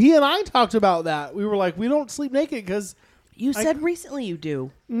 he and I talked about that. We were like, we don't sleep naked because You said recently you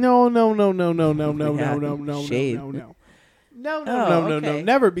do. no, Yeah, shade. Okay.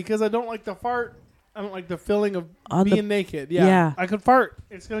 never, because I don't like the fart. I don't like the feeling of On the- being naked. Yeah. Yeah. I could fart.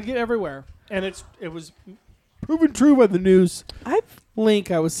 It's gonna get everywhere, and it was proven true by the news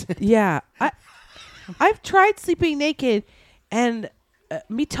link I was. I've tried sleeping naked, and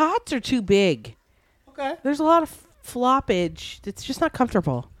me tots are too big. Okay, There's a lot of floppage. It's just not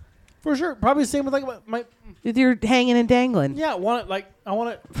comfortable. for sure. Probably the same with like my If you're hanging and dangling. yeah. I want it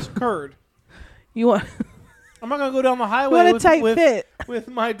curd. You want, I'm not gonna go down the you highway want a tight fit. with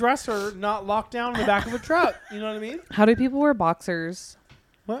my dresser not locked down in the back of a truck. You know what I mean? How do people wear boxers?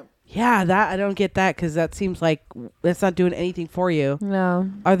 What? Yeah, that I don't get that because that seems like that's not doing anything for you No.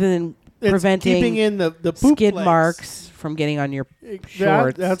 other than It's preventing keeping in the poop skid legs. marks from getting on your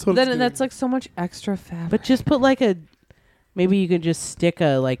shorts. That's what. Then that's like so much extra fabric. But just put like a, maybe you could just stick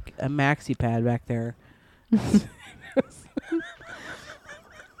a maxi pad back there.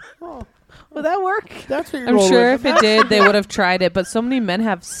 Oh, Would that work? that's what you're I'm rolling sure with. if it did, they would have tried it. But so many men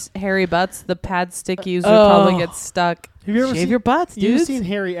have hairy butts. The pad stickies would probably get stuck. Have you ever Shave seen your butts, You've dude. seen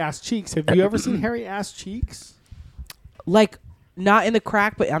hairy ass cheeks. Have you ever seen hairy ass cheeks? Like not in the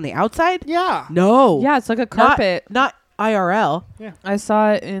crack, but on the outside? Yeah. No. Yeah, it's like a carpet. Not IRL. I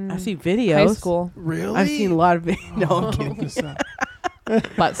saw it in I see videos. high school. Really? I've seen a lot of videos. No, I'm kidding.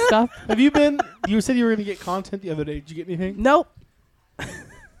 Butt stuff. Have you been? You said you were going to get content the other day. Did you get anything? Nope.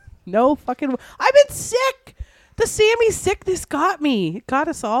 No fucking. I've been sick. The Sammy sickness got me. It got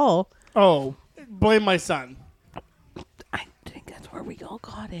us all. Oh, blame my son. I think that's where we all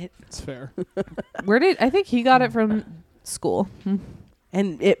got it. It's fair. I think he got it from school.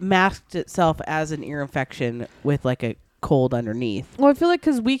 And it masked itself as an ear infection with like a cold underneath. Well, I feel like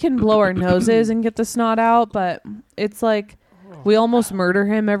because we can blow our noses and get the snot out, but it's like we almost murder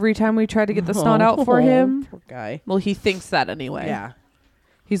him every time we try to get the snot out for him. Poor guy. Well, he thinks that anyway. Yeah.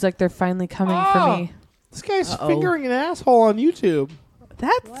 He's like, they're finally coming for me. This guy's Uh-oh. fingering an asshole on YouTube.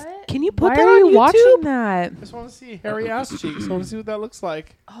 That's. What? Can you put Why that are on you YouTube? watching that? I just want to see hairy ass cheeks. I want to see what that looks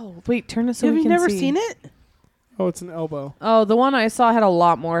like. Oh, wait, turn it so Have we you can never see. seen it? Oh, it's an elbow. Oh, the one I saw had a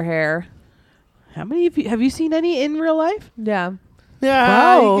lot more hair. How many of you have you seen any in real life? Yeah.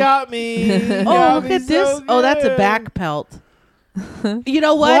 Yeah, Wow. you got me. You Oh, got look me at this. so Oh, that's a good. back pelt. You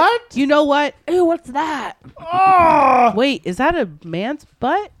know what? What? You know what? Ew, what's that? Oh! Wait, is that a man's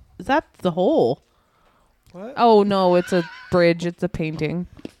butt? Is that the hole? What? Oh, no, it's a bridge. It's a painting.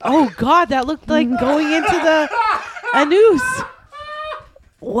 Oh God, that looked like going into the a noose.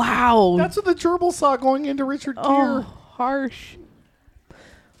 Wow. That's what the gerbil saw going into Richard oh, Gere. harsh.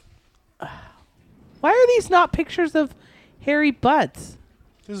 Why are these not pictures of hairy butts?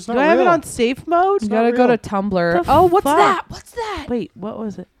 It's Do not I have real. it on safe mode? You gotta go to Tumblr. The Oh, what's fuck? that? What's that? Wait, what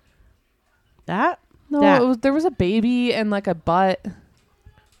was it? That? No, That. there was a baby and like a butt.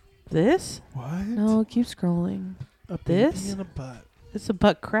 This? What? No, keep scrolling. A This? baby in a butt. It's a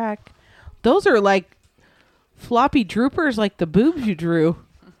butt crack. Those are like floppy droopers, like the boobs you drew.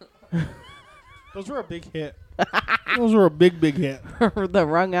 Those were a big hit. Those were a big hit. The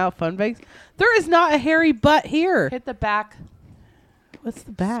wrung out fun bags. There is not a hairy butt here. Hit the back. What's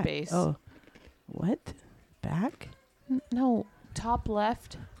the back? Space. Oh, what? Back? No, top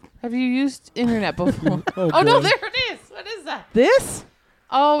left. Have you used internet before? Oh, Oh, no, boy. there it is. What is that? This?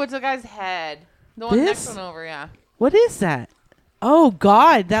 Oh, it's a guy's head. The one next This? one over, yeah. What is that? Oh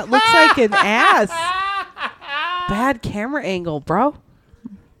God, that looks like an ass. Bad camera angle, bro.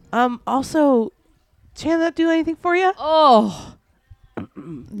 Also, can that do anything for you? Oh.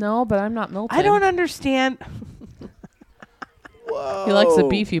 No, but I'm not Milton. I don't understand. Whoa. He likes a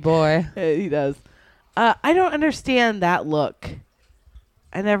beefy boy. He does. I don't understand that look.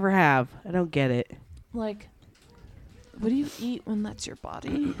 I never have. I don't get it. Like, what do you eat when that's your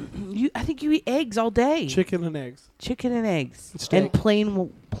body? I think you eat eggs all day. Chicken and eggs. Chicken and eggs Steak.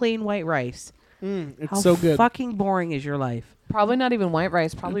 and plain white rice. It's How so good. fucking boring is your life, Probably not even white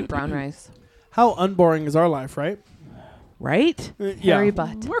rice. Probably brown rice. How unboring is our life, right? right? Yeah. Hairy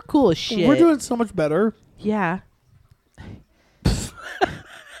butt. We're cool as shit. We're doing so much better. yeah.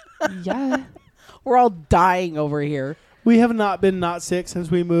 Yeah. We're all dying over here. We have not been not sick since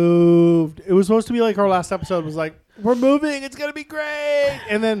we moved. It was supposed to be like our last episode was like, we're moving. It's going to be great.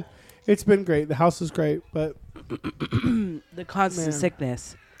 And then it's been great. The house is great, but The constant Man.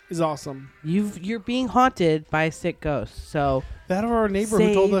 sickness. it's awesome. You're being haunted by a sick ghost. So That of our neighbor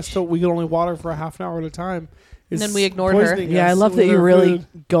who told us Sage. we could only water for a half an hour at a time. And is then we ignored her. poisoning yeah, I us love that with you're our really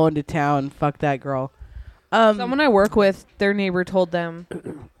food. going to town. Fuck that girl. Someone I work with, their neighbor told them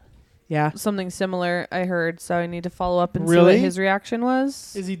Yeah. something similar. I heard, so I need to follow up and see Really? what his reaction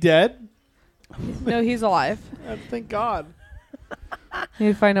was. Is he dead? No, he's alive. Thank God. I need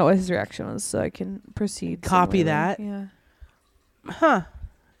to find out what his reaction was so I can proceed. Copy similarly. that. Yeah. Huh.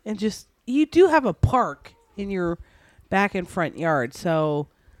 And just you do have a park in your back and front yard, so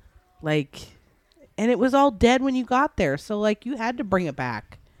like, and it was all dead when you got there, so like you had to bring it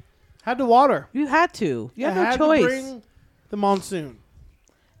back. Had to water. You had to. You had I no had choice. to bring the monsoon.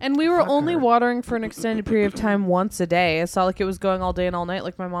 And we were only Fucker. watering for an extended period of time once a day. It's not like it was going all day and all night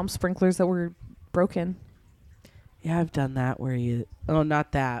like my mom's sprinklers that were broken. Yeah, I've done that where you. Oh,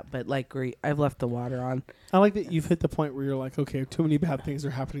 not that, but like where I've left the water on. I like that you've hit the point where you're like, okay, too many bad things are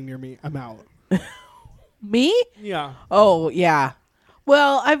happening near me. I'm out. Me? Yeah. Oh yeah.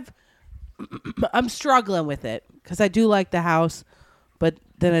 Well, I'm struggling with it because I do like the house, but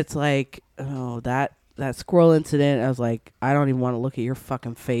then it's like, oh, that squirrel incident. I was like, I don't even want to look at your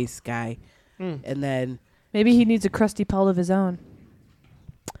fucking face, guy. And then Maybe he needs a crusty pelt of his own.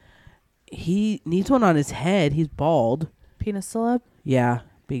 he needs one on his head. He's bald. Penis celeb? Yeah,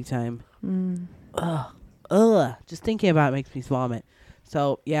 big time. Ugh. Just thinking about it makes me vomit.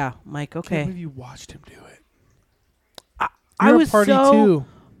 So yeah, Mike. Can't Okay. believe you watched him do it. I You're a was party so. too.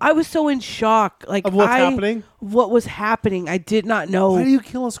 I was so in shock. Like Of what's happening? What was happening? I did not know. Why do you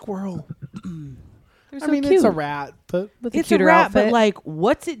kill a squirrel? They're I so mean, cute. it's a rat, but With It's a cuter rat, outfit. but like,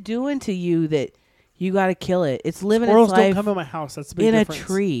 what's it doing to you that you got to kill it? It's living squirrels its don't life come in my house. That's the big in difference. a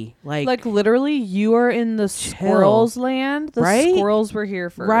tree, like literally, you are in the squirrels' land. The Right? squirrels were here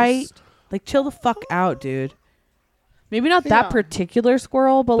first. right? Like, chill the fuck out, dude. Maybe not Yeah. that particular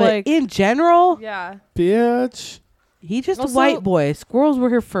squirrel, but, But like, in general, yeah. Bitch. he just a Also- white boy. Squirrels were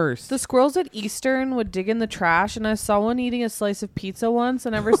here first. The squirrels at Eastern would dig in the trash, and I saw one eating a slice of pizza once,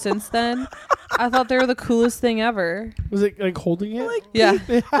 and ever since then, I thought they were the coolest thing ever. Was it like holding it? Like, Yeah.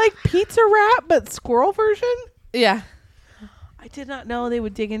 like pizza rat, but squirrel version. Yeah. I did not know they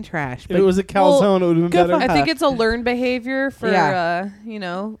would dig in trash. If But it was a calzone, it would have been good better. for I think it's a learned behavior for, Yeah.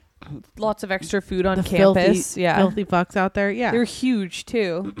 lots of extra food on the campus. filthy, Yeah. filthy fucks out there. Yeah, They're huge,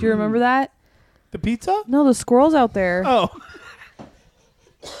 too. Do you remember that? The pizza? No, the squirrels out there. Oh.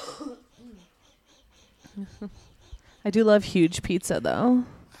 I do love huge pizza, though.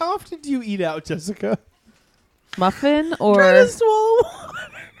 How often do you eat out, Jessica? Muffin try or... to swallow.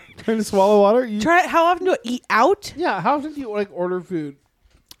 Trying to swallow water? You, Try. How often do I eat out? yeah, how often do you like order food?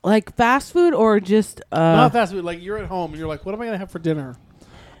 Like fast food or just Not fast food. Like you're at home and you're like, what am I going to have for dinner?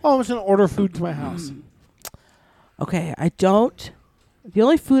 Oh, I'm just going to order food to my house. Okay, I don't. The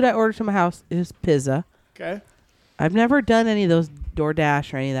only food I order to my house is pizza. Okay. I've never done any of those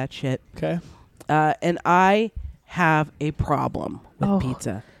DoorDash or any of that shit. Okay. And I have a problem with Oh.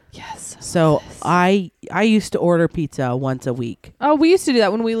 pizza. Yes. So I used to order pizza once a week. Oh, we used to do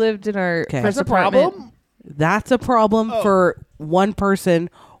that when we lived in our Okay. first That's a apartment. problem? That's a problem Oh. for one person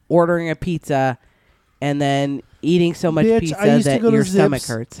ordering a pizza and then eating so much Bitch, I pizza used to that go to your stomach Zips.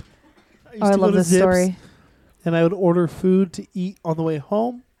 hurts. used Oh, I to go love to this Zips, story. And I would order food to eat on the way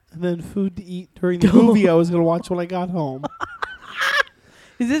home and then food to eat during the movie I was going to watch when I got home.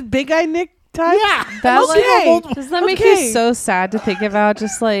 Is this Big Guy Nick time? Yeah. That Okay. like, doesn't that make Okay. you so sad to think about?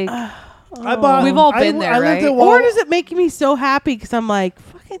 Just like I bought, We've all been there, I lived right? at Or Wal- does it make me so happy because I'm like,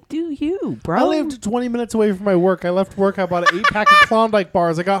 fucking do you, bro? I lived 20 minutes away from my work. I left work. I bought an 8-pack of Klondike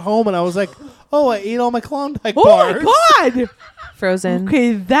bars. I got home and I was like, oh, I ate all my Klondike Oh bars. my god! frozen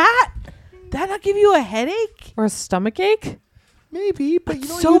Okay, that not give you a headache? or a stomach ache. Maybe, but you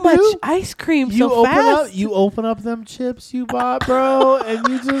know So what much you do? ice cream You so open fast. up, you open up them chips you bought, bro, and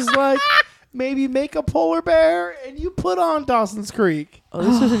you just like maybe make a polar bear and you put on Dawson's Creek. Oh,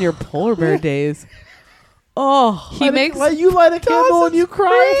 this was in your polar bear days. Oh, He makes You light a candle and you Dawson's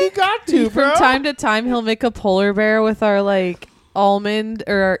cry if you got to, bro. from time to time he'll make a polar bear with our like almond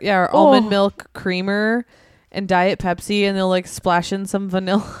or our Oh. almond milk creamer and Diet Pepsi, and they'll like splash in some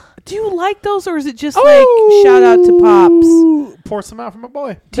vanilla. Do you like those, or is it just like shout out to Pops? Pour some out for my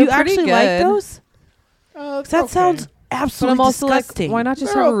boy. Do you They're pretty actually like good. those? That sounds But absolutely I'm also disgusting. like, why not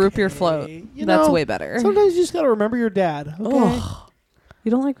just They're have a root beer okay. float? You That's know, way better. Sometimes you just gotta remember your dad. Okay. Ugh,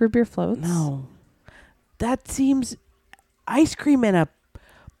 You don't like root beer floats? no, that seems ice cream and a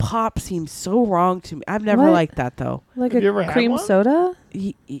pop seems so wrong to me. I've never What? liked that though. Like Have you ever a had cream one? soda?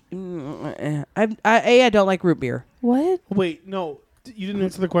 I don't like root beer. What? Wait, no, you didn't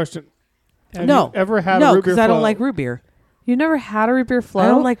answer the question. Have No. you ever had a No, root beer because I don't float? like root beer. You never had a root beer float? I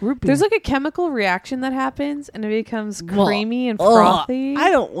don't like root beer. There's like a chemical reaction that happens and it becomes Well, creamy and ugh, frothy. I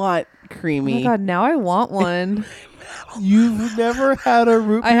don't want Oh creamy. my god, now I want one. You've never had a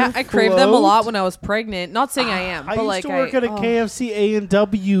root beer I craved them a float? lot when I was pregnant. Not saying I am, I but used like to work at a oh. KFC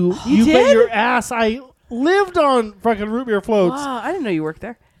A&W. You bet did? your ass I lived on fucking root beer floats Wow, I didn't know you worked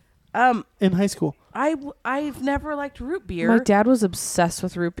there. in high school. I've never liked root beer. My dad was obsessed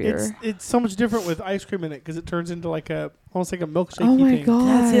with root beer. It's so much different with ice cream in it because it turns into like almost like a milkshake. Oh my thing.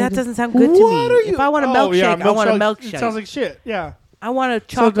 god. See, that doesn't sound good to What me. are you? If I want a Oh, milkshake, yeah, I want a It milkshake. sounds like shit. Yeah. I want a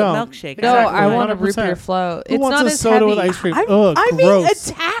chocolate dumb. milkshake. No, Exactly. I want a root 100%. beer float. Who It's wants not a as soda heavy. with ice cream? I'm Ugh, being gross.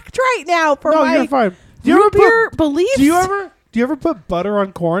 attacked right now for No, my you're fine. Do you ever root put beer beliefs. Do you ever put butter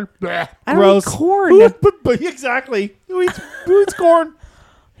on corn? Blech, I don't gross. eat corn. Who would put exactly? Who eats corn?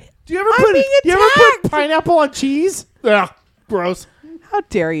 Do you ever I'm put being Do you ever attacked. put pineapple on cheese? Ugh, gross. How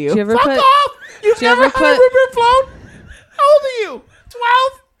dare you? Do you ever Fuck put off! You've do you never ever had a put- root beer float? How old are you?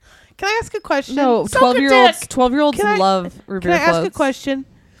 12? Can I ask a question? No, Suck a 12-year-olds dick. 12-year-olds Can I- love root Can beer I ask floats. a question?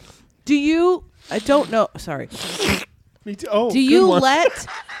 Do you? I don't know. Sorry. Me too. Oh, Do good you one. let?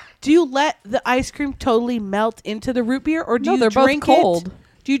 Do you let the ice cream totally melt into the root beer, or do No, you they're both drink cold. it?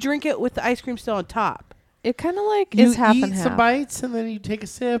 Do you drink it with the ice cream still on top? It kind of like You is half eat and half. some bites and then you take a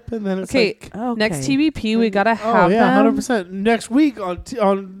sip and then it's Okay, like Okay. next TBP we gotta oh have yeah, them. 100%. Next week on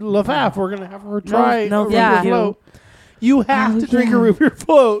LaFaf, we're gonna have her try no, a root thank beer you. float. You have Oh, to drink yeah. a root beer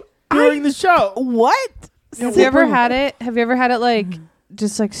float during the show. What? Have you ever had it? Have you ever had it like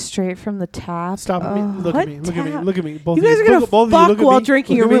just like straight from the tap? Stop Oh. me! Look What at me! Look at me! tap? Look at me! Both You of guys are gonna look, both of you, fuck look at while me,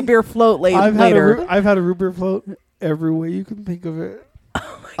 drinking look a at me. root beer float later. I've had a root beer float every way you can think of it.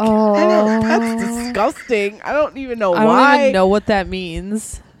 Oh, That's disgusting. I don't even know I why. don't even know what that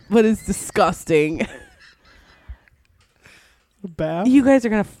means. But it's disgusting. A bath. You guys are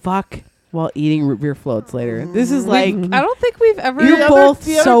gonna fuck while eating root beer floats later. This is like I don't think we've ever. you're The other- both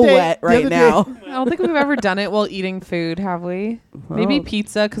the other so day- wet the right other day- now. I don't think we've ever done it while eating food, have we? Maybe Well,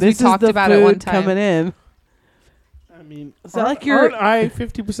 pizza because we This is talked the about it food one time. coming in. I mean, Is that like your- aren't I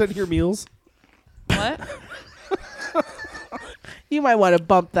 50% your meals? What? You might want to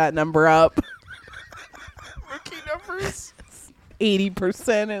bump that number up. Rookie numbers.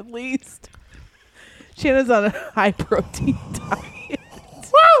 80% at least. Shanna's on a high protein diet.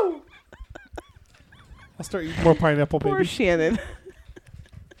 Woo! I'll start eating more pineapple, Poor baby. Shannon.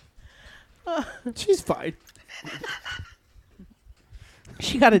 She's fine.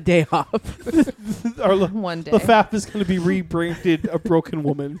 She got a day off. Our One day. LaFaf is going to be rebranded a broken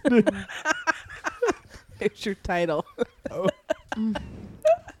woman. It's your title.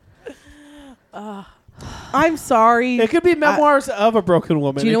 I'm sorry. It could be memoirs of a broken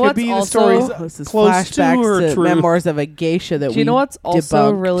woman. Do you know it could what's be the also- stories This is close to flashbacks or to true. memoirs of a geisha that Do you know what's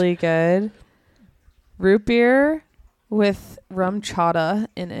also debunked. really good? Root beer with rum chata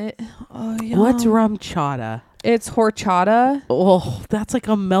in it. Oh yeah. What's rum chata? It's horchata. Oh, that's like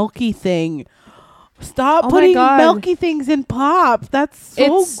a milky thing. Stop Oh my putting God. milky things in pop. That's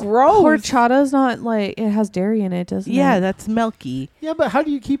so It's gross. Horchata's not like it has dairy in it, doesn't Yeah, it? that's milky. Yeah, but how do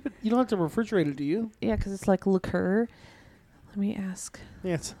you keep it? You don't have to refrigerate it, do you? Yeah, because it's like liqueur. Let me ask.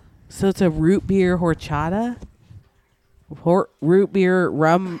 Yes. So it's a root beer horchata? Root beer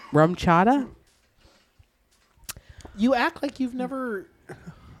rum chata? You act like you've never.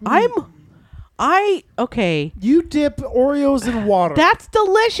 Okay. You dip Oreos in water. That's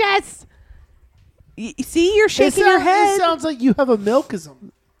delicious. See, you're shaking your It head. sounds like you have a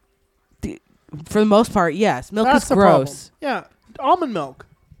milkism. For the most part, yes. Milk That's is the gross. problem. Yeah, almond milk.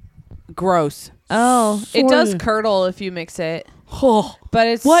 Gross. Oh, it does Sorry. curdle if you mix it, Oh, but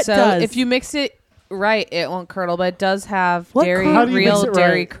it's What so does? if you mix it right, it won't curdle. But it does have What dairy, curdle? How do you real mix it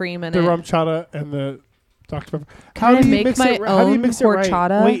dairy right? cream in The it. rum chata and the Dr Pepper. Can I do you make mix my it? How do you own mix it right?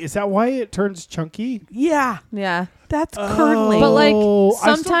 horchata? Wait, is that why it turns chunky? yeah. Yeah, That's curdling. But, like, Oh, I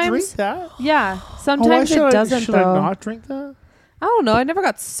still sometimes- drink that. yeah. Oh, why Sometimes should it doesn't should though. I not drink that? I don't know. I never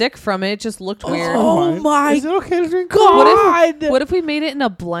got sick from it. It just looked weird. Oh Fine. my Is it okay to drink? God. What if we made it in a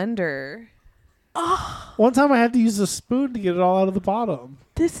blender? One time I had to use a spoon to get it all out of the bottom.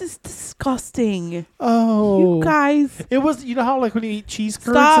 This is disgusting. Oh. You guys. It was, you know how like when you eat cheese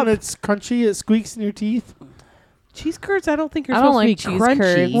curds Stop. and it's crunchy, it squeaks in your teeth? Cheese curds, I don't think are I don't supposed like to be cheese crunchy.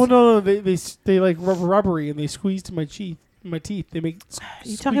 curds. Well, no, they like rubbery and they squeezed in my teeth. They make. Are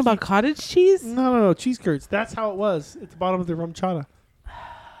you talking about cottage cheese? No, cheese curds. That's how it was at the bottom of the rum chata.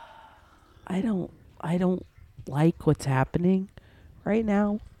 I don't like what's happening right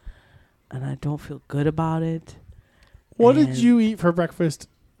now, and I don't feel good about it. What did And you eat for breakfast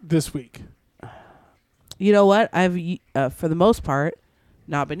this week? You know what? I've for the most part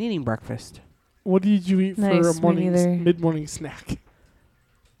not been eating breakfast. What did you eat for Nice, a me neither. mid-morning snack?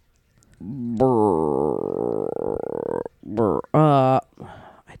 I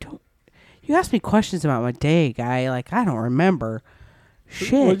don't. You asked me questions about my day, guy. Like I don't remember.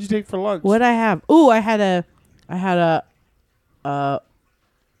 Shit. What did you take for lunch? What I have? Ooh, I had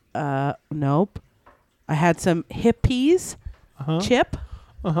nope. I had some hippies Uh-huh. chip.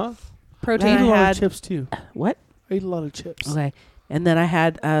 Uh-huh. I Protein. ate a lot had- of chips too. What? I ate a lot of chips. Okay. And then I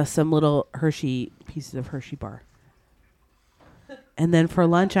had some little Hershey pieces of Hershey bar. And then for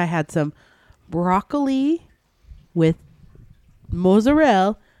lunch, I had some broccoli with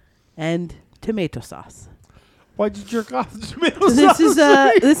mozzarella and tomato sauce. Why'd you jerk off the tomato This sauce?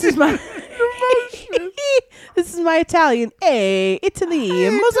 is my this is my Italian. Hey, Italy,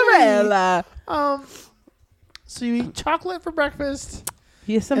 mozzarella. So you eat chocolate for breakfast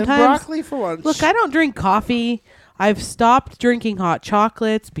Yeah, and sometimes. broccoli for lunch. Look, I don't drink coffee. I've stopped drinking hot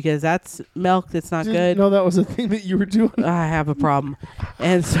chocolates because that's milk that's not didn't good. know that was a thing that you were doing. I have a problem.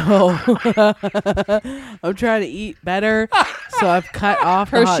 And so I'm trying to eat better. So I've cut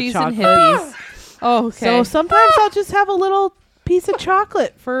off the hot Hershey's and chocolate. hippies. Oh, okay. So sometimes I'll just have a little piece of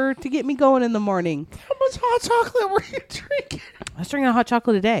chocolate to get me going in the morning. How much hot chocolate were you drinking? I was drinking a hot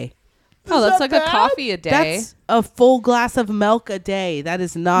chocolate a day. oh, that's that like a bad? coffee a day. That's a full glass of milk a day. That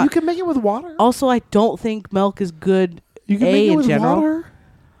is You not. can make it with water. Also, I don't think milk is good. You can A, make it in with general. water.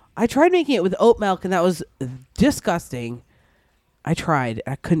 I tried making it with oat milk, and that was disgusting. I tried.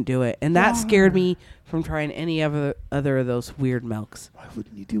 I couldn't do it. And that scared me from trying any other of those weird milks. Why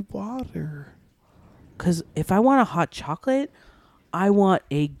wouldn't you do water? Because if I want a hot chocolate, I want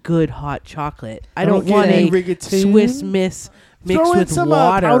a good hot chocolate. I Don't don't get want any a rigatine. Swiss Miss mixed Throw in with some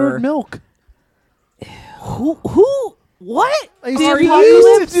water. powdered milk. Who? What? I used, The to, I apocalypse-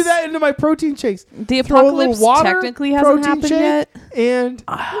 used to do that into my protein shakes. the Throw a little apocalypse water, technically hasn't protein happened shake, yet.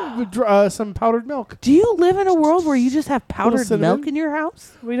 and some powdered milk. Do you live in a world where you just have powdered cinnamon. milk in your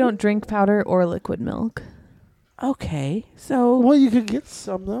house? We don't drink powder or liquid milk. Okay, so Well, you could get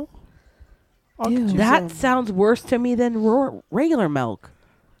some though. I'll get you that some. sounds worse to me than regular milk.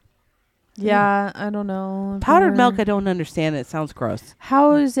 Yeah, I don't know. I've Powdered never- milk, I don't understand. It sounds gross.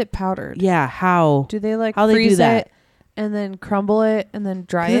 How is it powdered? Yeah, how? Do they like How they do freeze that? it and then crumble it and then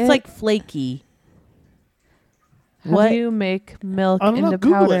dry 'Cause it? it's like flaky. How what? do you make milk I don't know. into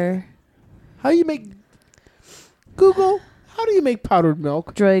Google it. powder? How you make Google? How do you make powdered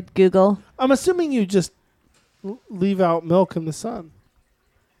milk? Droid Google. I'm assuming you just leave out milk in the sun,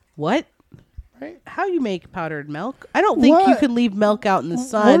 What? right? How you make powdered milk? I don't think you What? can leave milk out in the What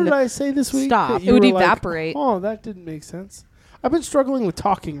sun. did I say this week? Stop. that It you would were like, evaporate. oh, that didn't make sense. I've been struggling with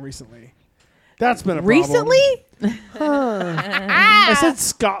talking recently. That's been a problem. Recently? I said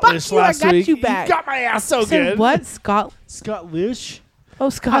Scottish Fuck you, I last got week. you back. got my ass so Said good. what? Scottish? Scottish? Oh, I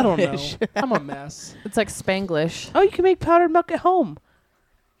Scottish. don't know. I'm a mess. It's like Spanglish. Oh, you can make powdered milk at home.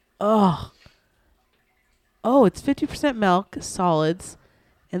 Oh. Oh, it's 50% milk, solids,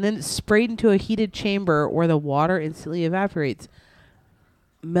 and then it's sprayed into a heated chamber where the water instantly evaporates.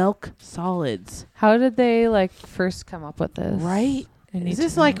 Milk solids. How did they like first come up with this? Right? I need Is to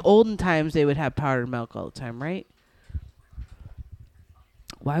this know. like olden times they would have powdered milk all the time, right?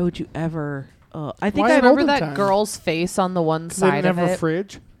 Why would you ever... I think Why I in remember olden that time? girl's face on the one They side didn't of have a it?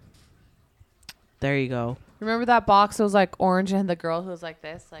 fridge. There you go. Remember that box that was like orange and the girl who was like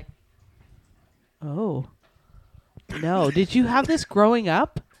this? Like Oh. No. Did you have this growing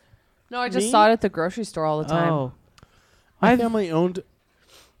up? no, I just Me? saw it at the grocery store all the time. Oh. My I've- family owned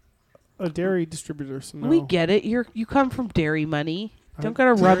a dairy distributor, so no. We get it. You come from dairy money. Don't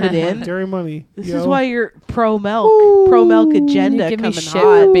gotta rub it in. Dairy money. This yo. is why you're pro milk agenda You give me coming shit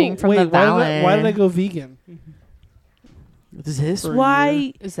hot. for being from Wait, the why valley. why did I go vegan? Is this For a why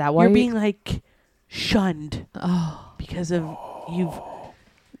year. Is that why you're being like shunned oh because of you've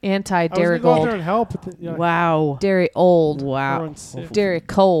anti I was dairy gonna go out gold, there and help. But the, wow dairy old, wow everyone's sick. dairy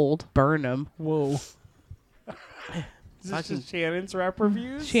cold? burn them. Whoa. Is this just Shannon's rap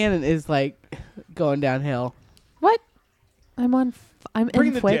reviews? Shannon is like going downhill. What? I'm on I'm Bring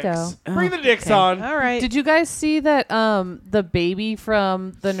in the fuego. dicks. Bring the dicks Okay. on. All right. Did you guys see that the baby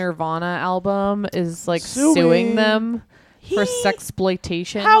from the Nirvana album is like Suing. suing them for He-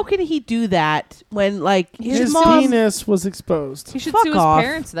 sexploitation? How can he do that when like His mom? penis was exposed. He should Fuck sue his off.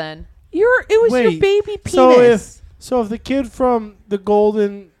 parents then. It was your Wait, baby penis. So if the kid from the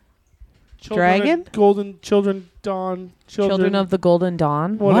Golden Dragon? Golden Children Dawn Children of the Golden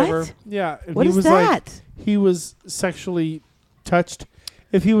Dawn. whatever. What? Yeah. And What he is was that? like he was sexually touched.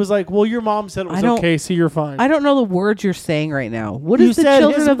 If he was like, well, your mom said it I was don't- okay, so you're fine. I don't know the words you're saying right now. What You is the said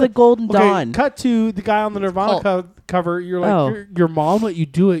Children his- of the Golden okay, Dawn? cut to the guy on the Nirvana cover. You're like, Oh. your mom let you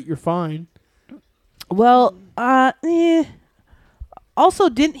do it. You're fine. Well, also,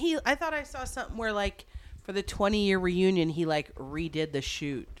 didn't he? I thought I saw something where like for the 20-year reunion, he like redid the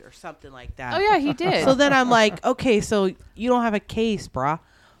shoot or something like that. Oh yeah, he did. So then I'm like, okay, so you don't have a case, brah.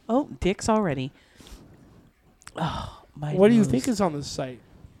 Oh, dicks already. Oh, my What do you nose. think is on this site?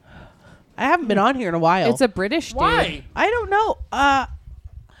 I haven't been on here in a while. it's a British dude. Why? I don't know. I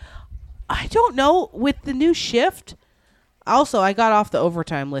don't know. With the new shift, also, I got off the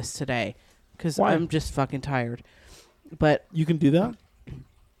overtime list today because Why? I'm just fucking tired. But You can do that.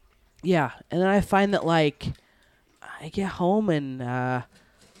 yeah, and then I find that like I get home and I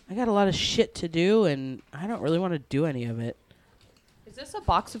got a lot of shit to do, and I don't really want to do any of it. Is this a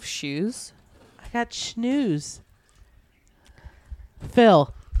box of shoes? I got snooze.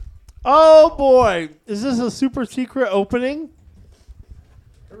 Phil, Oh boy, is this a super secret opening?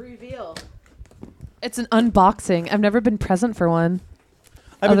 reveal. It's an unboxing. I've never been present for one.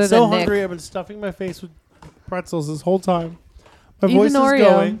 I've Other been so than Nick. hungry. I've been stuffing my face with pretzels this whole time. My Even voice Oreo. is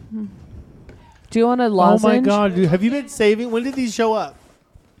going. Do you want a Oh lozenge? my god, dude! Have you been saving? When did these show up?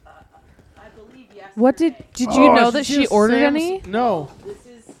 I believe yes. What did you Oh, I know should that see she if ordered Sam's- any? No. This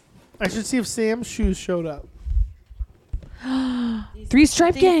is I should see if Sam's shoes showed up. Three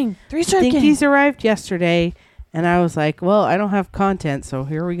Stripe Think- Gang. Three Stripe Gang. Dinkies arrived yesterday, and I was like, well, I don't have content, so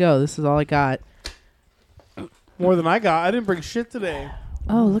here we go. This is all I got. More than I got. I didn't bring shit today.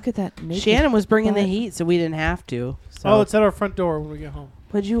 Oh, look at that. Naked Shannon was bringing the butt. heat, so we didn't have to. So. Oh, it's at our front door when we get home.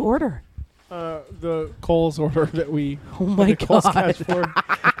 What'd you order? The Kohl's order that we. Oh my the Kohl's god! cash for.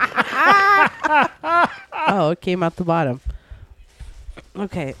 Oh, it came out the bottom.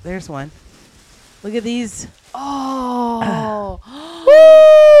 Okay, there's one. Look at these. Oh.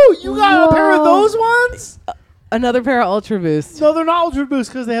 Woo! You got a pair of Whoa. those ones? Another pair of Ultra Boost. No, they're not Ultra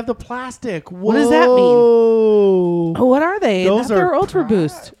Boost because they have the plastic. What does that mean? Whoa. Oh, what are they? Those they're are Ultra tra-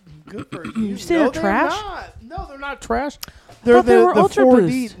 Boost. Good for you. You say they're trash? Not. No, they're not trash. thought They're they were the Ultra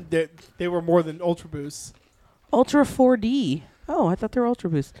 4D. They were more than Ultra Boost Ultra 4D. Oh, I thought they were Ultra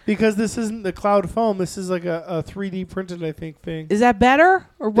Boost. because this isn't the cloud foam. This is like a 3D printed, I think, thing. Is that better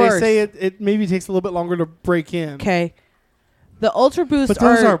or They worse? say it maybe takes a little bit longer to break in. Okay. The Ultra Boost But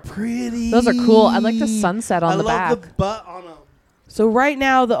those are pretty. Those are cool. I like the sunset on I the love back. the butt on them. So right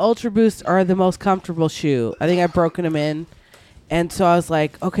now the Ultra Boosts are the most comfortable shoe. I think I've broken them in. And so I was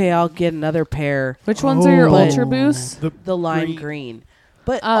like, okay, I'll get another pair. Which ones are your Oh. Ultra Boosts? The lime Green. green.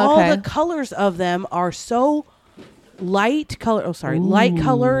 But Oh, all okay. the colors of them are so light color. Oh, sorry. Light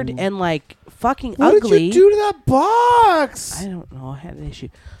colored and like fucking What ugly. did you do to that box? I don't know. I had an issue.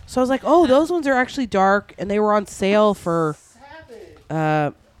 So I was like, oh, those ones are actually dark. And they were on sale for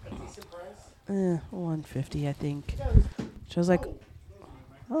 $150, I think. So I was like,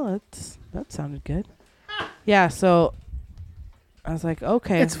 oh, that sounded good. Yeah, so I was like,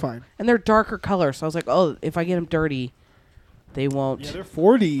 okay. It's fine. And they're darker colors. So I was like, oh, if I get them dirty, they won't. Yeah, they're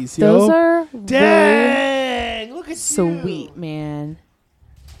 40s, yo. Those are very Dang! Look at sweet, man.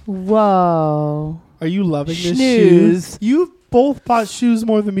 Whoa. Are you loving this Snooze. shoes? You've both bought shoes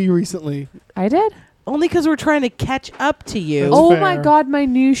more than me recently. I did? Only because we're trying to catch up to you. That's Oh fair. my god, my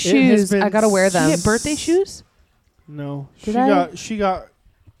new has shoes. been I gotta wear Did you them. get birthday shoes? No, Did I? she got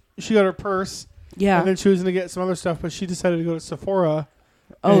her purse, Yeah. and then she was gonna get some other stuff, but she decided to go to Sephora.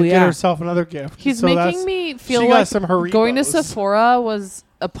 Oh, and yeah. get herself another gift. He's So that's- making me feel she got like some Haribos. going to Sephora was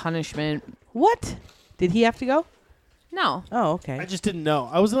a punishment. What? Did he have to go? No. Oh, I okay. just didn't know.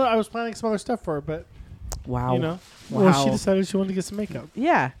 I was planning some other stuff for her, but Wow. you know, Wow. well, she decided she wanted to get some makeup.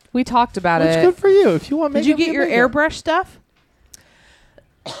 Yeah. We talked about That's it. good for you. If you want Did makeup, you get your makeup. airbrush stuff?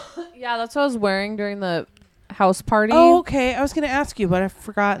 Yeah, that's what I was wearing during the house party. Oh, okay. I was going to ask you, but I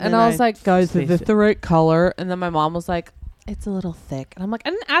forgot. And then I was like, guys, is spaced this it. the right color? And then my mom was like, it's a little thick. And I'm like, I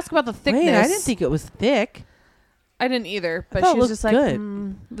didn't ask about the thickness. Wait, I didn't think it was thick. I didn't either. But thought she it was looked just like,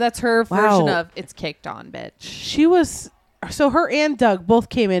 good. that's her version Wow. of it's caked on, bitch. She was. So her and Doug both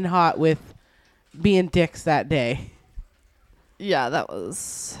came in hot with being dicks that day. Yeah, that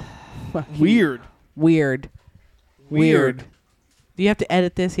was. Weird. Weird. Weird. Do you have to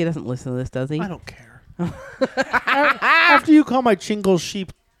edit this? He doesn't listen to this, does he? I don't care. After you call my shingles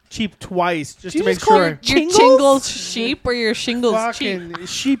cheap twice, just to make sure. Your shingles sheep or your shingles cheap? Fucking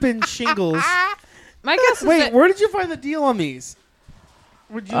sheep and shingles. My guess is Wait, that where did you find the deal on these?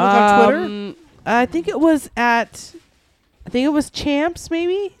 Would you look on Twitter? I think it was Champs,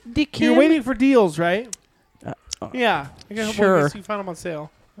 maybe. Dick You're Kim? waiting for deals, right? Yeah. I guess Sure. you found them on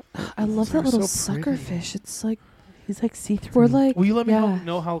sale. I love They're that little so sucker pretty. fish. It's like He's like see-through. we're like Will you let me yeah.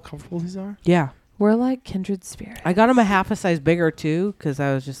 know how comfortable these are? Yeah. We're like kindred spirits. I got him a half a size bigger, too, because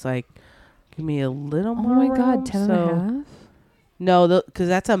I was just like, give me a little Oh more my god, room, 10 so- and a half? No, because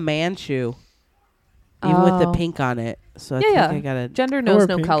that's a man shoe. Even with the Oh. pink on it. So I Yeah, think yeah. I got a... Gender Or knows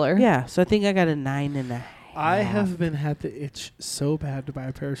no pink. color. Yeah, so I think I got a 9.5. I have been had the itch so bad to buy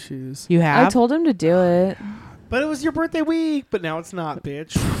a pair of shoes. You have? I told him to do it. But it was your birthday week, but now it's not,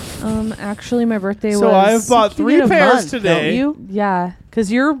 bitch. Actually, my birthday So was. I've bought You 3 get a pairs month, today. Don't you? Yeah,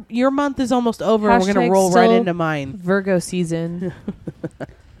 Because your month is almost over. And we're going Hashtag to roll right still- into mine. Virgo season. Your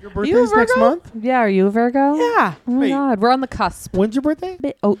You a birthday's next Virgo? month? Yeah, are you a Virgo? Yeah. Oh my Wait. god, we're on the cusp. When's your birthday?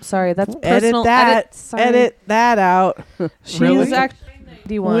 Oh, sorry, that's Edit personal. that. Sorry. Edit that out. She's Really? actually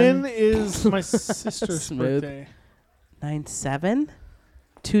 91. When is my sister's Smooth. birthday? 9/7.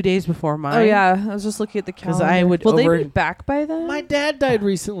 2 days before mine. Oh yeah, I was just looking at the 'Cause calendar. I would Will they over- be back by then? My dad died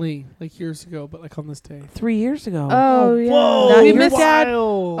recently, like years ago, but like on this day. 3 years ago. Oh yeah. Whoa, Not we your missed. dad.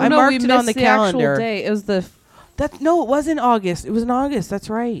 Oh, I no, marked we it on missed the calendar. actual day. It was the. No, it was in August. It was in August. That's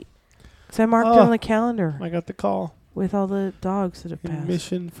right. Because I marked it Oh. on the calendar I got the call. with all the dogs that have In passed.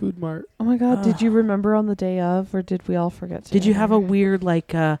 Mission Food Mart. Oh my god! Did Ugh. you remember on the day of, or did we all forget? Did you have a together?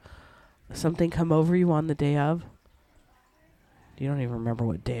 weird something come over you on the day of? You don't even remember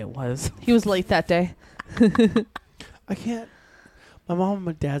what day it was. He was late that day. I can't. My mom and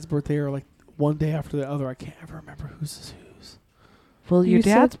my dad's birthday are like one day after the other. I can't ever remember whose is whose. Well, your You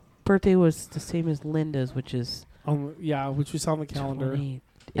said- dad's birthday was the same as Linda's, which is Yeah, which we saw on the calendar. 20,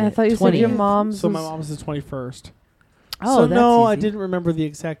 And I thought you said your 20th. mom's. So my was- mom's is the 21st. Oh, so that's no, I easy. didn't remember the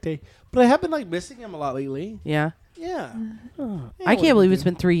exact day. But I have been like missing him a lot lately. Yeah. Yeah. Oh. Yeah, I what do can't you believe do? it's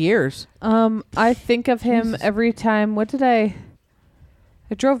been 3 years. I think of him Jesus. every time. What did I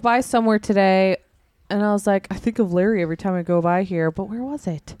drove by somewhere today, and I was like, I think of Larry every time I go by here. But where was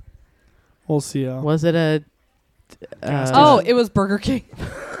it? We'll see. Ya. Was it a? Gas Oh, station. it was Burger King.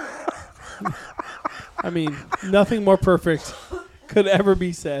 I mean, nothing more perfect could ever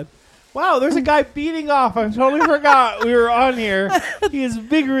be said. Wow, there's a guy beating off. I totally forgot we were on here. He is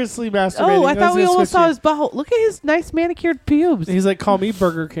vigorously masturbating. Oh, I thought we was gonna almost switch saw it. his butthole. Look at his nice manicured pubes. He's like, call me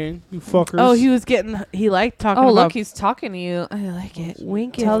Burger King, you fuckers. Oh, he liked talking Oh, about look, he's talking to you. I like it.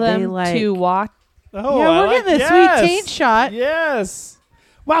 wink Tell if they them like. to watch. Oh, yeah, I we're like- getting a yes. sweet taint shot. Yes.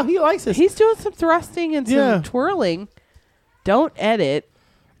 Wow, he likes this. He's doing some thrusting and some Yeah. twirling. Don't edit.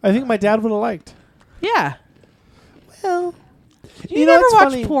 I think my dad would have liked. Yeah. Well, You, know never what's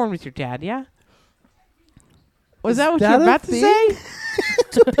watched funny? porn with your dad, yeah? Was Is that what that you were a about to thing? say?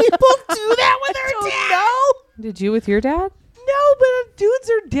 Do people do that with their dad? No. Did you with your dad? No, but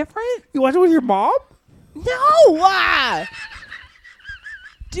dudes are different. you watch it with your mom? No.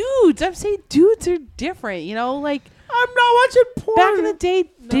 Dudes, I'm saying dudes are different. You know, like I'm not watching porn. back in the day,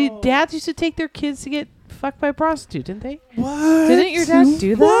 No. dads used to take their kids to get fucked by a prostitute, didn't they? What? Didn't your dad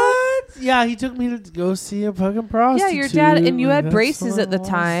do that? What? Yeah, he took me to go see a fucking Yeah, prostitute. your dad, and you had That's braces what at the it was.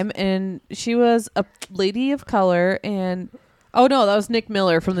 time, and she was a lady of color, and oh no, that was Nick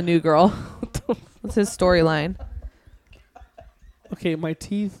Miller from The New Girl. That's his storyline. Okay, my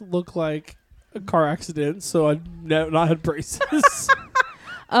teeth look like a car accident, so I not had braces.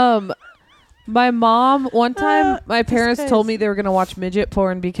 My mom one time, my this parents guy's- told me they were gonna watch midget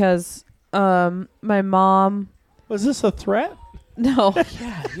porn because my mom Was this a threat? no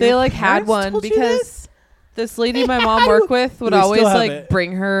Yeah. they like had one because this lady my mom worked with would They still always have like it.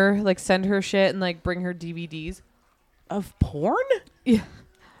 bring her like send her shit and like bring her DVDs, of porn.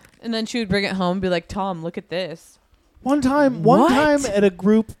 and then she would bring it home and be like, Tom, look at this. One time What? at a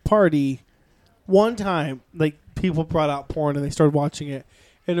group party, like people brought out porn and they started watching it,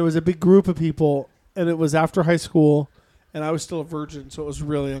 and it was a big group of people, and it was after high school, and I was still a virgin, so it was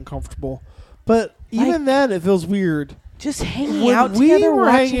really uncomfortable. But even then, it feels weird. Just hanging When out we together were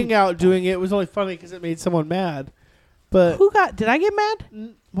watching. hanging out doing it, it was only funny because it made someone mad. But Who got? Did I get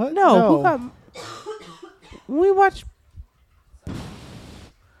mad? what? No. Who got? When we watched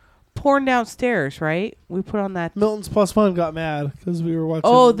porn downstairs, right? We put on that. Milton's Plus One got mad because we were watching.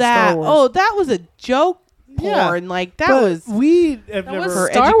 Oh, Star that. Wars. Oh, that was a joke. Yeah, porn. Like that but was we have That never. was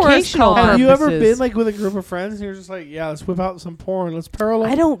for Star Wars educational con. have you ever purposes. been like with a group of friends and you're just like, yeah, let's whip out some porn. Let's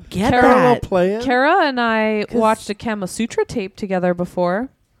parallel. I don't get parallel that. playing. Kara and I 'Cause- watched a Kama Sutra tape together before.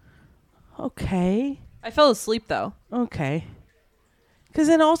 Okay. I fell asleep though. Okay. Because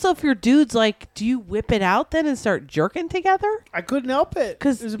then also, if you're dudes, like, do you whip it out then and start jerking together? I couldn't help it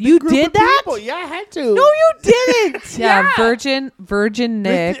 'Cause There's a big you group did of that? people. Yeah, I had to. No, you didn't. Yeah, Virgin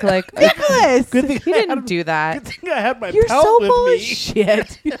Nick. Like Nicholas. Good thing he I had didn't do Good that. thing I had my You're pelt so with full me. of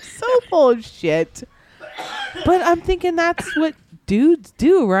shit. You're so full of shit. But I'm thinking that's what dudes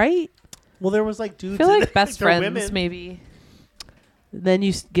do, right? Well, there was like I dudes. feel in like it, best they're friends women. maybe. Then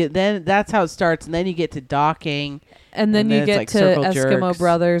then that's how it starts, and then you get to docking. And then And you then it's get like to circle Eskimo jerks.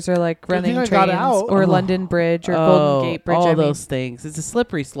 Brothers or like Good thing running I got trains out. or Oh. London Bridge or Golden Gate Bridge. all I mean. those things. It's a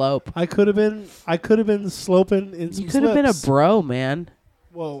slippery slope. I could have been sloping in some You could have been a slips. bro, man.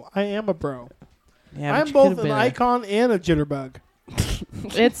 Whoa, I am a bro. Yeah, but I'm you both could've an been a- icon and a jitterbug.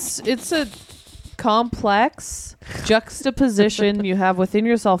 It's a complex juxtaposition you have within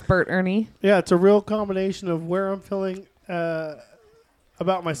yourself, Bert Ernie. Yeah, it's a real combination of where I'm feeling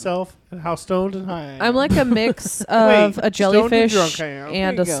about myself and how stoned and high I am. I'm like a mix of Wait, a jellyfish stoned and drunk I am.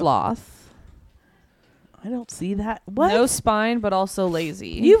 and There a you go. sloth. I don't see that. What? No spine, but also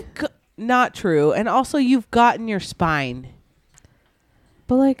lazy. Not true. And also, you've gotten your spine.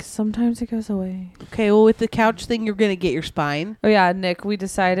 But like sometimes it goes away. Okay, well, with the couch thing, you're going to get your spine. Oh yeah, Nick, we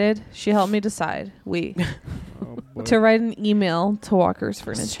decided. She helped me decide. Oh, To write an email to Walker's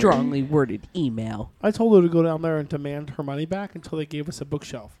Furniture. Strongly worded email. I told her to go down there and demand her money back until they gave us a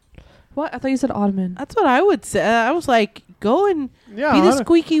bookshelf. What? I thought you said ottoman. That's what I would say. I was like, go and Yeah, be I the don't-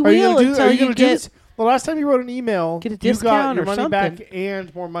 squeaky Are you wheel gonna do, until are you you gonna do get. this? The last time you wrote an email, Get a you got discount your or money something. back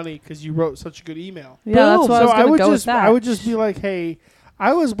and more money because you wrote such a good email. Yeah, that's Boom. why So I was I gonna would go with just, that. I would just be like, hey,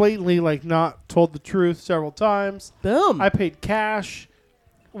 I was blatantly like not told the truth several times. Boom. I paid cash.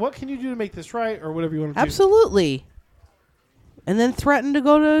 What can you do to make this right, or whatever you want to Absolutely. And then threaten to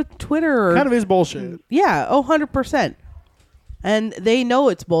go to Twitter. do? Or, Kind of is bullshit. yeah, 100%. And they know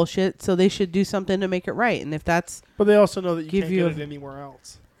it's bullshit, so they should do something to make it right. And if that's But they also know that you Give can't you get a- it anywhere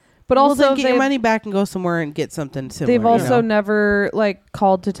else. But well, also then get your they've- money back and go somewhere and get something similar. They've you also know? never like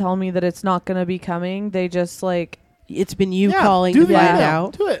called to tell me that it's not going to be coming. They just like, It's been you Yeah, calling do to the find email.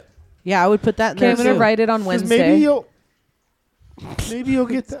 out. Do it. Yeah, I would put that in okay, there I'm going to too. write it on 'Cause Wednesday. Maybe you'll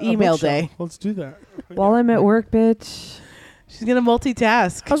get the Email bookshelf. day. Let's do that. While I'm at work, bitch. She's gonna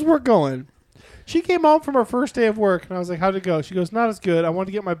multitask. How's work going? She came home from her first day of work, and I was like, how'd it go? She goes, not as good. I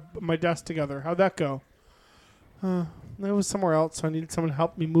wanted to get my desk together. How'd that go? It was somewhere else, so I needed someone to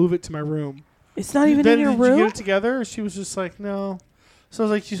help me move it to my room. It's not even Then in your did you room. get it together? She was just like, no. So I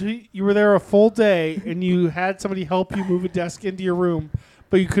was like, you were there a full day, and you had somebody help you move a desk into your room,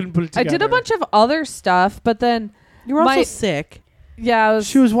 but you couldn't put it I together. did a bunch of other stuff, but then You were also my- sick. yeah, I was.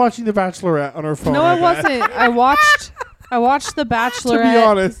 She was watching The Bachelorette on her phone. No, I I bet. wasn't. I watched The To be Bachelorette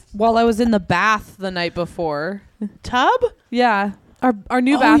honest. while I was in the bath the night before. Tub? Yeah. Our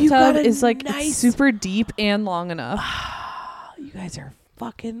new Oh, you got bathtub a is like nice- it's super deep and long enough. You guys are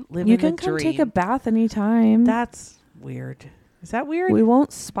fucking living You the can come dream. take a bath anytime. That's weird. Is that weird? We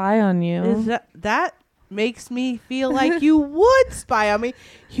won't spy on you. Is that makes me feel like you would spy on me.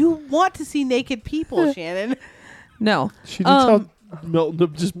 You want to see naked people, Shannon. No. She did tell Milton to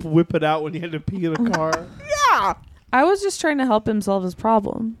just whip it out when you had to pee in a car. Yeah. I was just trying to help him solve his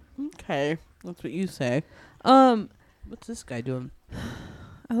problem. Okay, that's what you say. What's this guy doing?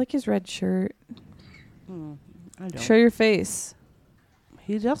 I like his red shirt. I don't. Show your face.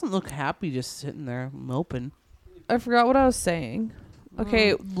 He doesn't look happy just sitting there moping. I forgot what I was saying.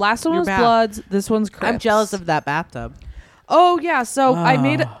 Okay, last one Your was bath. Bloods. This one's Crips. I'm jealous of that bathtub. Oh yeah, so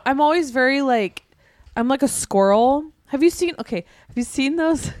Ah. I'm always very like, I'm like a squirrel. Have you seen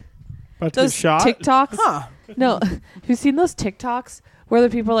those About to get shot? TikToks? Huh. No, have you seen those TikToks where the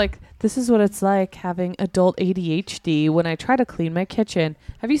people are like, this is what it's like having adult ADHD when I try to clean my kitchen.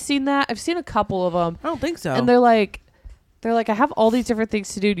 Have you seen that? I've seen a couple of them, I don't think so. and they're like, I have all these different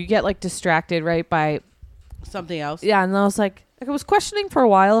things to do. You get like distracted, right? By something else. yeah, and then I was like I was questioning for a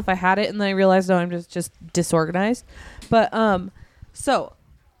while if I had it, and then I realized no, I'm just disorganized. But so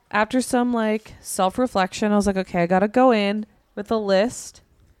after some like self-reflection, I was like, okay, I gotta go in with a list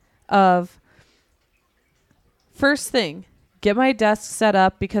of first thing, get my desk set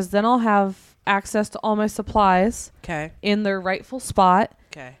up because then I'll have access to all my supplies Okay. in their rightful spot,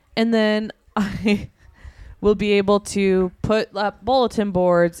 Okay. and then I will be able to put up bulletin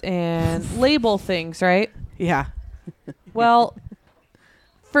boards and label things, right? Yeah. Well,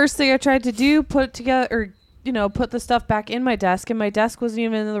 first thing I tried to do, put together, or, put the stuff back in my desk, and my desk wasn't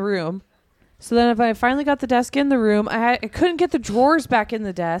even in the room. So then if I finally got the desk in the room, I couldn't get the drawers back in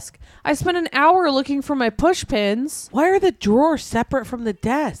the desk. I spent an hour looking for my push pins Why are the drawers separate from the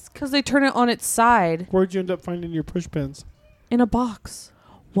desk? because they turn it on its side Where'd you end up finding your push pins? in a box.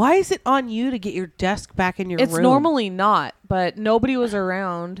 Why is it on you to get your desk back in your It's room? normally not, but nobody was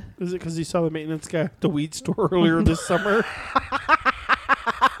around. Is it because you saw the maintenance guy at the weed store earlier this summer?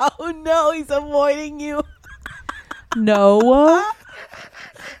 Oh no, he's avoiding you. No.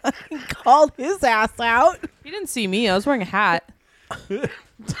 Called his ass out. He didn't see me. I was wearing a hat.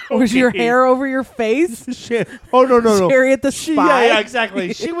 Was your Okay. hair over your face? Shit. Oh, no. Sherry at the She, spy. yeah,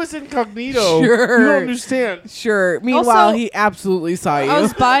 exactly. She was incognito. Sure. You don't understand. Sure. Meanwhile, Also, he absolutely saw you. I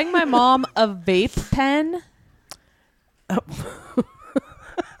was buying my mom a vape pen.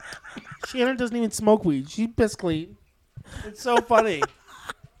 Shannon doesn't even smoke weed. She piss clean. It's so funny.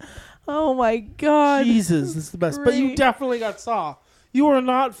 Oh my god. Jesus, this is the best. But you Great. definitely got saw. You are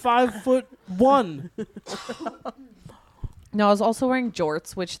not 5'1". No, I was also wearing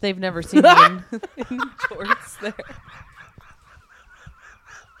jorts, which they've never seen me in jorts there.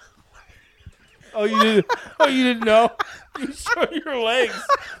 Oh, you didn't. Oh, you didn't know. You show your legs.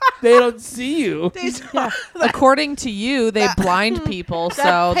 They don't see you. Yeah. According to you, they blind people,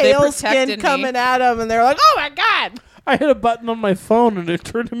 so they pale protected skin me. coming at him, and they're like, "Oh my god!" I hit a button on my phone and it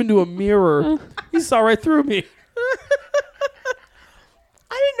turned him into a mirror. He saw right through me.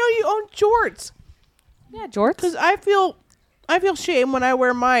 I didn't know you owned jorts Yeah, jorts. because I feel shame when I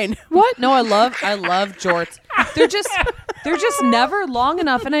wear mine. What? No, I love jorts. They're just never long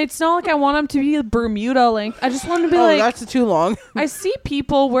enough, and it's not like I want them to be Bermuda length. I just want them to be Oh, like. that's too long. I see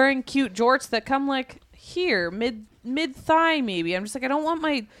people wearing cute jorts that come like here, mid thigh maybe. I'm just like, I don't want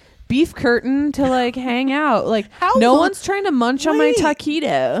my beef curtain to like hang out. Like How no lo- one's trying to munch on my Wait.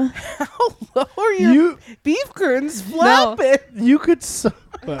 taquito. How low are your You beef curtains flapping? you could sew.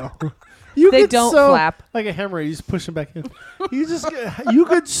 Well, you They could don't sew flap. like a hemorrhoid. You just push them back in. You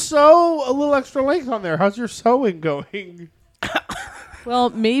could sew a little extra length on there. How's your sewing going?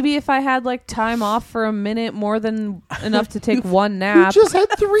 Well, maybe if I had like time off for a minute more than enough to take one You nap. just had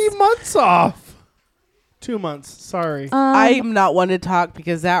 3 months off. 2 months. Sorry. I'm not one to talk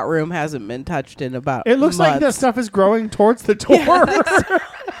because that room hasn't been touched in about. It looks like that stuff is growing towards the door.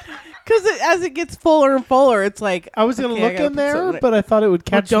 Because as it gets fuller and fuller, it's like I was gonna okay, I look gotta in put there, something- but I thought it would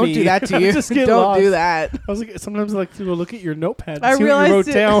catch don't me. do that to I you. just get Don't lost. do that. I was like, sometimes I like to go look at your notepad and I see what you wrote realized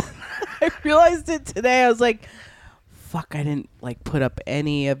it. down. I realized it today. I was like, fuck, I didn't like put up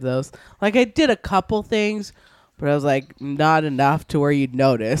any of those. Like I did a couple things, but I was like, not enough to where you'd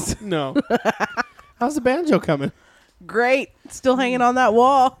notice. No. How's the banjo coming? Great. Still hanging on that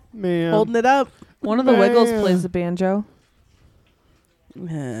wall, Man. holding it up. One of the Wiggles Man. plays the banjo.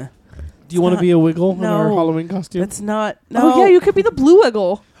 Yeah. Do you want to be a wiggle in our No. Halloween costume? That's not. No. Oh yeah, you could be the blue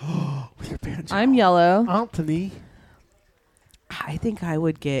Wiggle. With your banjo. I'm yellow. Anthony. I think I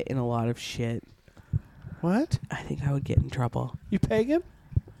would get in a lot of shit. What? I think I would get in trouble. You pagan?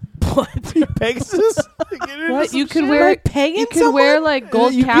 What? You Pegasus? What? You could Am wear I pegging you could wear someone? like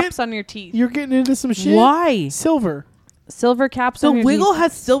gold You caps get- on your teeth. You're getting into some shit. Why? Silver. Silver caps The on your Wiggle teeth.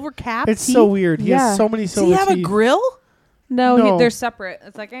 has silver caps. It's so weird. He Yeah. has so many Does silver he have teeth. a grill? No, No. they're separate.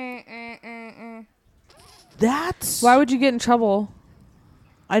 It's like That's. Why would you get in trouble?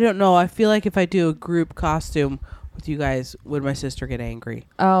 I don't know. I feel like if I do a group costume with you guys, would my sister get angry?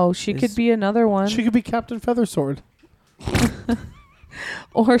 Oh, she Is- could be another one. She could be Captain Feathersword.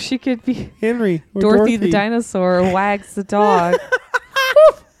 Or she could be Henry. Or Dorothy the dinosaur or Wags the dog.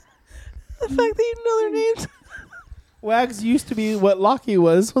 The fact that you know their names. Wags used to be what Lockie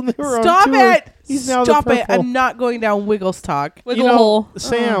was when they were Stop on tour. it! He's now Stop the it! purple. I'm not going down Wiggles talk. Wiggle You know, hole.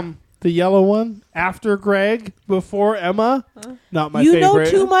 Sam, the yellow one, after Greg, before Emma. Not my You know favorite.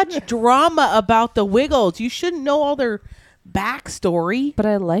 too much drama about the Wiggles. You shouldn't know all their backstory. But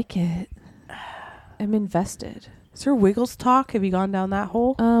I like it. I'm invested. Is there Wiggles talk? Have you gone down that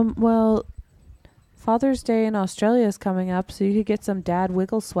hole? Well, Father's Day in Australia is coming up, so you could get some dad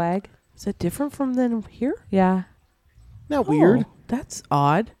Wiggle swag. Is it different from than here? Yeah. Not weird. Oh, that's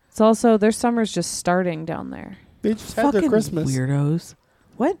odd. It's also their summer's just starting down there. They just had their Fucking Christmas. weirdos.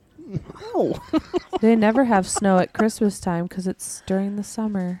 What? No. They never have snow at Christmas time because it's during the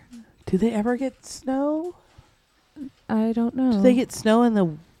summer. Do they ever get snow? I don't know. Do they get snow in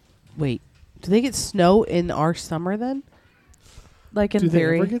the... Wait. Do they get snow in our summer then? like in Do they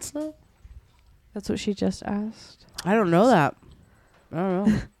theory? ever get snow? That's what she just asked. I don't know that. I don't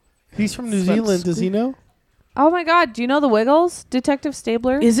know. He's from New Flip Zealand. Does he know? Oh my God! Do you know the Wiggles? Detective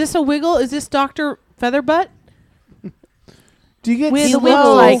Stabler. Is this a Wiggle? Is this Dr. Featherbutt? Do you get With He the looks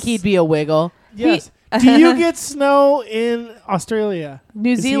snow? like he'd be a Wiggle. Yes. Do you get snow in Australia?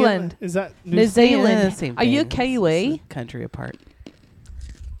 New Is he in- Zealand. Is that New Zealand. Yeah, same Are you thing. It's Kiwi? a country apart.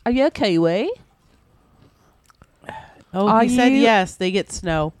 Are you a Kiwi? Oh, Are he said you- yes. They get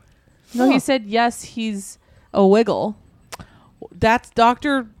snow. No, Huh. he said yes. He's a wiggle. That's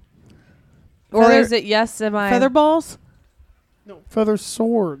Doctor Or Feather- is it yes? Am I Featherballs. No, feather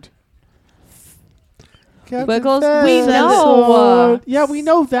sword. Captain Wiggles? Feather We know. Sword. Yeah, we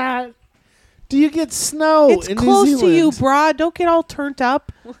know that. Do you get snow It's in close New to you, Zealand? brah. Don't get all turned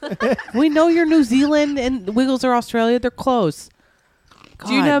up. We know you're New Zealand and Wiggles are Australia. They're close.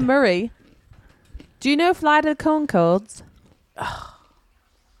 Do you know God. Murray? Do you know Flight of Conchords?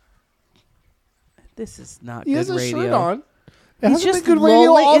 This is not He good has a radio. shirt on. It He's hasn't just been good radio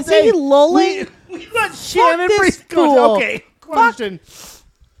lolling. all Is day. he lolling? We let Fuck Shannon this breathe. fool. Okay, question.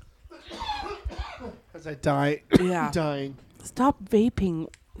 As I die, Yeah. dying. Stop vaping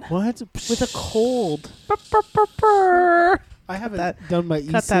What? with a cold. Brr, brr, brr, brr. I haven't that- done my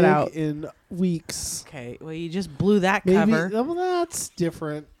cut that out. e-cig in weeks. Okay, well, you just blew that Maybe cover. well, that's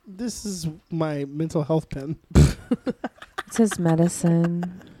different. This is my mental health pen. It says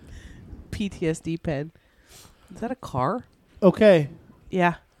medicine. PTSD pen. Is that a car? Okay.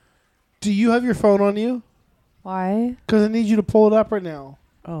 Yeah. Do you have your phone on you? Why? Because I need you to pull it up right now.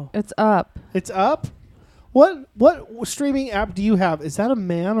 Oh. It's up. It's up. What streaming app do you have? Is that a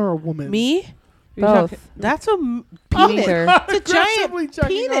man or a woman? Me? Both. talking- That's a penis. Neither. It's a giant Aggressively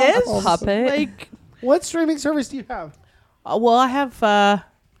checking penis. off. Puppet. Like, What streaming service do you have? well, I have.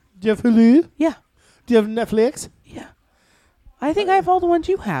 Do you have Hulu? Yeah. Do you have Netflix? Yeah. I think I have all the ones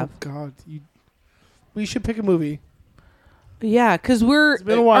you have. Oh God, we should pick a movie. Yeah, because we're. It's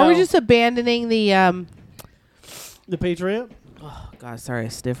been a Are while. we just abandoning the? The Patriot. Oh God, sorry, I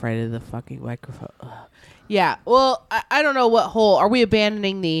stiff righted the fucking microphone. Ugh. Yeah. Well, I don't know what whole. Are we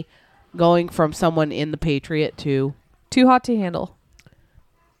abandoning the going from someone in the Patriot to Too hot to handle.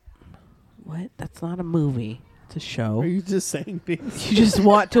 what? That's not a movie. It's a show. Are you just saying things? You just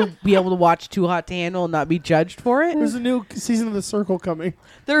want to be able to watch Too Hot to Handle and not be judged for it? There's a new season of The Circle coming.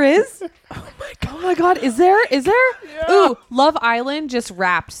 There is? Oh my god, is there? Ooh, Love Island just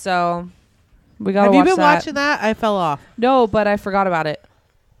wrapped, so we gotta Have you watch been that. watching that? I fell off. No, but I forgot about it.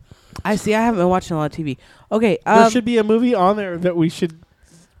 I see. I haven't been watching a lot of TV. Okay. There should be a movie on there that we should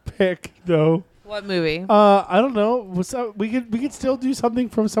pick, though. What movie? I don't know. What's up? We could still do something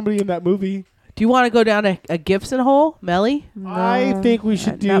from somebody in that movie. do you want to go down a Gibson hole, Melly? I think we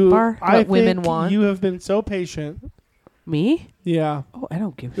should At Nut do. Bar? I What women think want. You have been so patient. Me? Yeah. Oh, I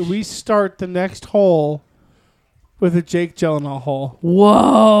don't give a We start the next hole with a Jake Gyllenhaal hole.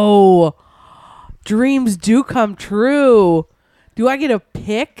 Whoa. Dreams do come true. Do I get to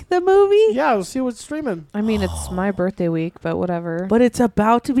pick the movie? Yeah, we'll see what's streaming. I mean, it's my birthday week, but whatever. But it's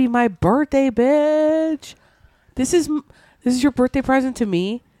about to be my birthday, bitch. This is your birthday present to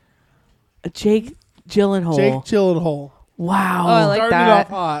me. A Jake Gyllenhaal. Jake Gyllenhaal. Wow. Oh, I like Starting it that. off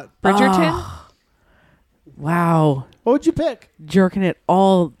hot. Bridgerton? Wow. What would you pick? Jerking it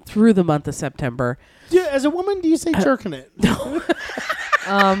all through the month of September. As a woman, do you say jerking it?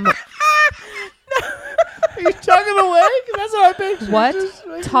 Are you chugging away? 'Cause that's what I picture. What? Just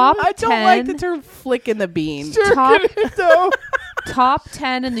right Top I don't like the 10 term flicking the bean. there. top Jerking it, though. top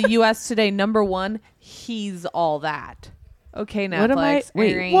 10 in the US today. Number 1, He's All That. Okay, Netflix. What am I-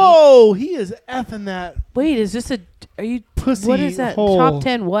 wait, airing- Whoa, he is effing that Wait, is this are you pussy what is that? hole. Top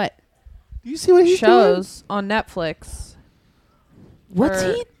 10 what? Do you see what he's shows on Netflix. What's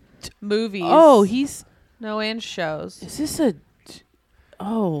Or he? Movies. Oh, he's No, and shows. is this a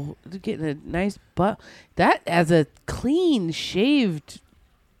getting a nice butt. That as a clean shaved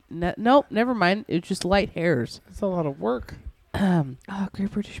nope, never mind. It's just light hairs. doing? It's a lot of work. Oh, Great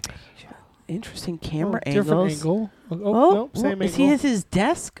British Baking Show. Interesting camera Oh, angles. different angle. Oh, Oh, nope, same is angle. he has his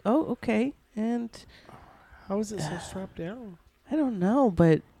desk? Oh, okay. And How is it so strapped down? I don't know,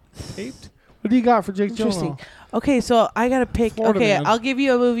 but Taped? What do you got for Jake interesting. Gyllenhaal? Okay, so I gotta pick. Florida okay, man. I'll give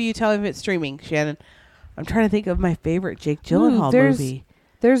you a movie. You tell me if it's streaming, Shannon. I'm trying to think of my favorite Jake Gyllenhaal there's movie.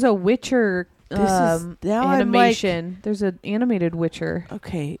 There's a Witcher This is now animation. There's an animated Witcher.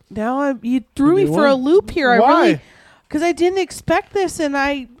 Okay, now you threw me new for a one? loop here. I Why? really because I didn't expect this, and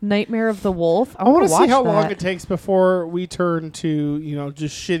I Nightmare of the Wolf. I want to see watch how that. long it takes before we turn to,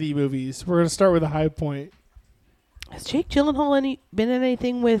 just shitty movies. We're going to start with a high point. has Jake Gyllenhaal been in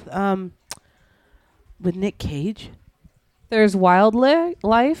anything with Nick Cage? There's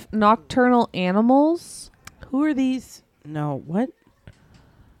Wildlife, Nocturnal Animals. Who are these? No, what?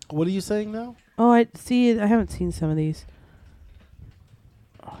 What are you saying now? Oh, I see it. I haven't seen some of these.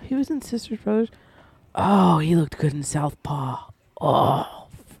 Oh, he was in Sisters Brothers. Oh, he looked good in Southpaw. Oh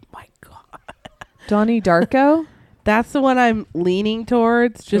my god. Donnie Darko. That's the one I'm leaning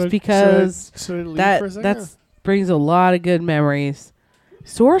towards, just because should I leave for a second? that brings a lot of good memories.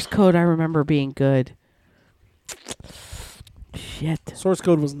 Source Code, I remember being good. Shit. Source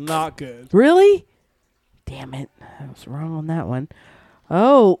Code was not good. Really? Damn it. I was wrong on that one.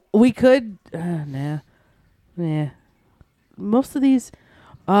 Oh, we could. Nah. Most of these.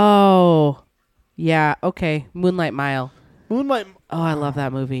 Oh. Yeah, okay. Moonlight Mile. Moonlight. Oh, I love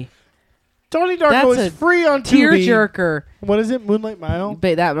that movie. Donnie Darko That's is a free on Tubi. Tearjerker. What is it? Moonlight Mile?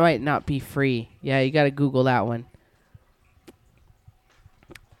 But that might not be free. Yeah, you got to Google that one.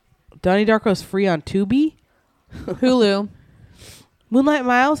 Donnie Darko's free on Tubi. Hulu. Moonlight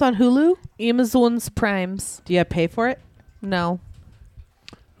Mile's on Hulu. Amazon's Primes. Do you have to pay for it? No.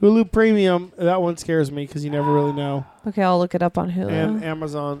 Hulu Premium. That one scares me because you never really know. Okay, I'll look it up on Hulu. And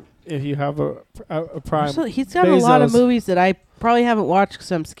Amazon if you have a Prime. So he's got a lot of Bezos. movies that I probably haven't watched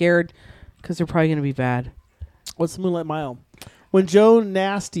because I'm scared because they're probably going to be bad. What's Moonlight Mile? When Joe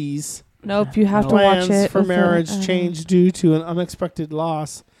Nasty's Nope, you have to watch plans it. for with the- marriage change due to an unexpected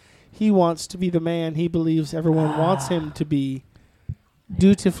loss, he wants to be the man he believes everyone wants him to be.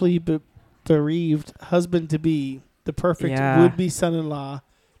 Dutifully bereaved husband to be, the perfect Yeah. would-be son-in-law,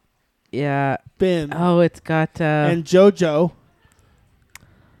 Yeah. Ben Oh, it's got. and JoJo.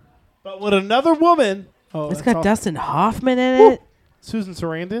 But with another woman, it's that's got all- Dustin Hoffman in Woo. it. Susan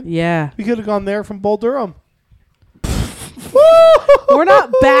Sarandon. Yeah. We could have gone there from Bull Durham. We're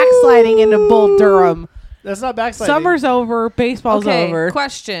not backsliding into Bull Durham. That's not backsliding. Summer's over. Baseball's Okay, over.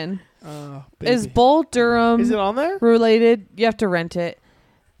 question. Baby. Is Bull Durham Is it on there? related? You have to rent it.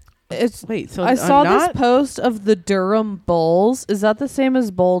 It's. Wait, so I saw this not? post of the Durham Bulls. Is that the same as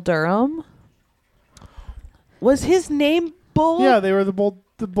Bull Durham? Was his name Bull? Yeah, they were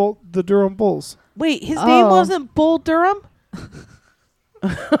the Durham Bulls. Wait, his name Oh. wasn't Bull Durham?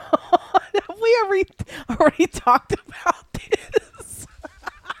 Have we already talked about this?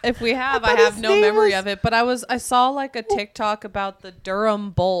 If we have, I I thought have his no name memory was- of it. But I saw like a TikTok about the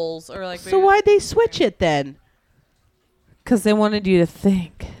Durham Bulls, or like So why'd they switch it then? because they wanted you to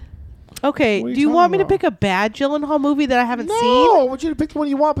think. Okay, What are you do you talking want me to about? pick a bad Gyllenhaal movie that I haven't No, seen? I want you to pick the one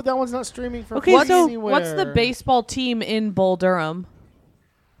you want, but that one's not streaming for Okay, free What's, so- anywhere. what's the baseball team in Bull Durham?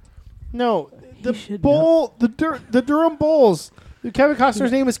 No, the should Bull, the Durham Bulls. Kevin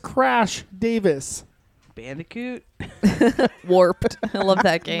Costner's name is Crash Davis. Bandicoot. Warped. I love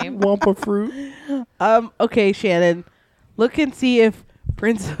that game. Wampa fruit. Okay, Shannon, look and see if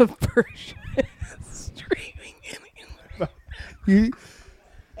Prince of Persia is streaming anywhere. You,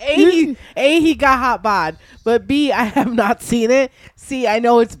 He got hot bod, but B, I have not seen it. C, I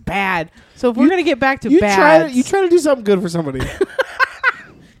know it's bad. So if we're You- gonna get back to you bad, try to do something good for somebody.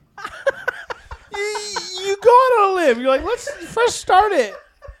 you go on a limb. You're like, let's fresh start it.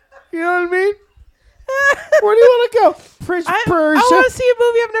 You know what I mean? Where do you want to go? Prince I Persia. want to see a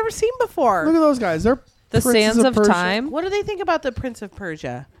movie I've never seen before. Look at those guys. They're The Princes Sands of Persia. Time. What do they think about the Prince of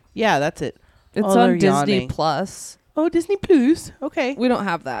Persia? Yeah, that's it. It's Oh, they're on Disney yawning. Plus. Oh, Disney Plus. Okay. We don't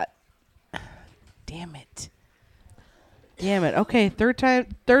have that. Damn it. Okay,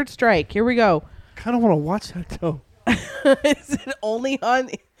 third strike. Here we go. Kind of want to watch that though. Is it only on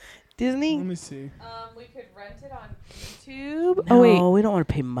Disney? Let me see. We could rent it on YouTube. No, Oh wait, we don't want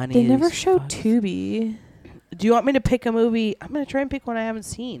to pay money. they to never these show fucks. Tubi. Do you want me to pick a movie? I'm going to try and pick one I haven't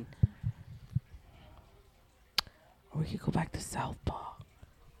seen. Or we could go back to Southpaw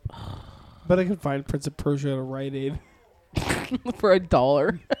Bet I can find Prince of Persia at a Rite Aid. for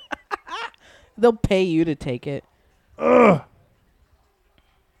 $1. They'll pay you to take it. Ugh.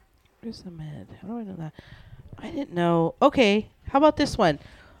 Where's the med? How do I know that? I didn't know. Okay, how about this one?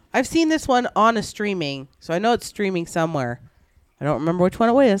 I've seen this one on a streaming, so I know it's streaming somewhere. I don't remember which one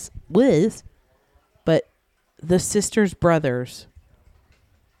it was, but The Sisters Brothers.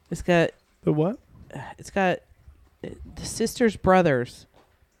 It's got The what? The Sisters Brothers.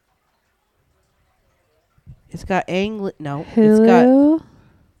 It's got it's got Hulu.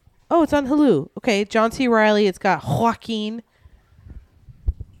 it's on Hulu. Okay, John C. Reilly. It's got Joaquin.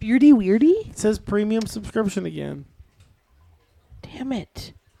 Beardy Weirdy. It says premium subscription again. Damn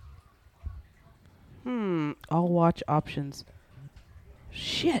it. All watch options.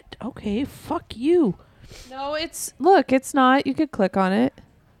 Shit. Okay, fuck you. No, it's not. You could click on it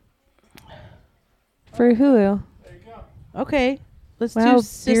for Hulu. Okay, let's Wow, do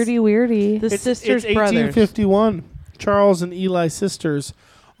Beardy Weirdy. the Sisters it's Brothers. 1851. Charles and Eli's sisters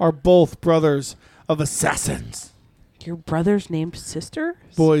are both brothers of assassins. Your brother's named Sisters?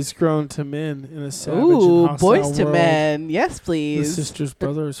 Boys grown to men in a savage Ooh, and hostile boys to world. men. Yes, The please. sisters'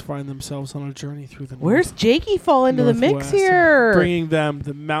 brothers find themselves on a journey through the Where's Jakey fall into the mix Northwest, here? bringing them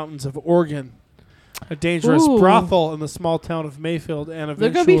the mountains of Oregon A dangerous Ooh. brothel in the small town of Mayfield, and They're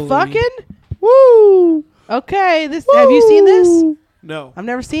eventually gonna be fucking. Woo! Okay, this. Have you seen this? No. I've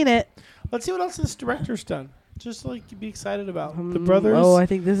never seen it. Let's see what else this director's done. Just like you'd be excited about the brothers. Oh, I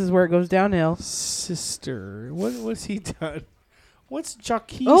think this is where it goes downhill. Sister. What's he done? What's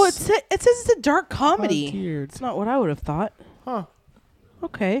Jacques? Oh, it says it's a dark comedy. Pontier? It's not what I would have thought. Huh.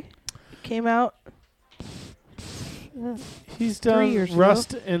 Okay, it came out. He's 3 done years ago.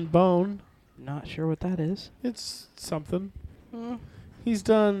 Rust and Bone. Not sure what that is. It's something. Mm. He's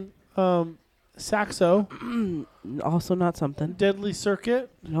done Saxo, Also not something. Deadly Circuit,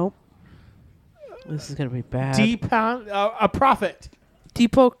 Nope. This is gonna be bad. A Prophet.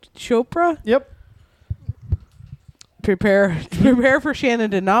 Deepak Chopra. Yep. Prepare for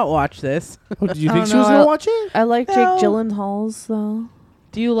Shannon to not watch this. Oh, did you I think don't she was know. going to watch it? I like No. Jake Gyllenhaal's though.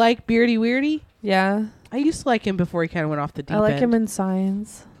 Do you like Beardy Weirdy? Yeah, I used to like him before he kind of went off the deep I like end. him in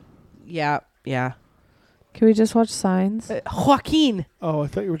Signs. Yeah. Can we just watch Signs? Joaquin. Oh, I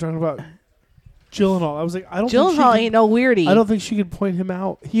thought you were talking about Gyllenhaal. I was like, I don't Gyllenhaal think ain't no weirdy. I don't think she could point him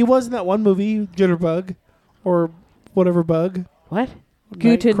out. He was in that one movie, Jitterbug, or whatever bug. What?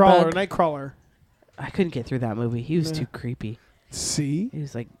 Gutenberg. Nightcrawler. I couldn't get through that movie. He was Yeah. too creepy. See? He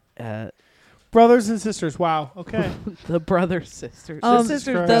was like Brothers and sisters. Wow. Okay. the brother sisters. Um, the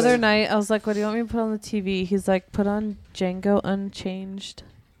sisters. The other night, I was like, "What do you want me to put on the TV?" He's like, "Put on Django Unchanged."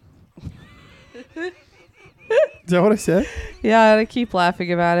 Is that what I said? Yeah, I keep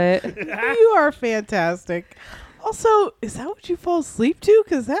laughing about it. You are fantastic. Also, is that what you fall asleep to?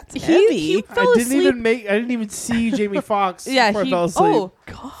 Because that's heavy. he fell I asleep. didn't even see Jamie Foxx Yeah, before I he. fell asleep. Oh,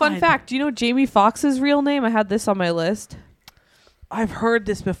 God. fun fact. Do you know Jamie Foxx's real name? I had this on my list. I've heard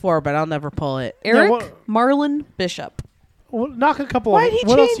this before, but I'll never pull it. Eric what- Marlon Bishop. Well, knock a couple Why'd of he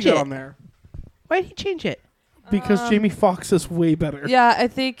What else change you got it? on there? Why did he change it? Because Jamie Foxx is way better. Yeah, I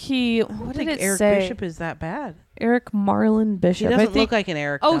think he. I don't What think did it Eric say? Bishop is that bad. Eric Marlon He Bishop. I doesn't think. look like an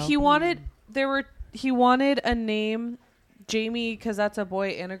Eric. Oh, though. he wanted. He wanted a name, Jamie, because that's a boy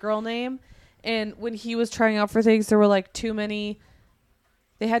and a girl name. And when he was trying out for things, there were like too many.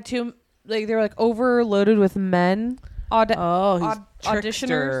 They had too they were like overloaded with men. Oh, he's auditioners.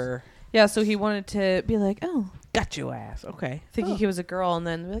 trickster. Yeah, so he wanted to be like, oh, Got you ass. Okay. thinking he was a girl, and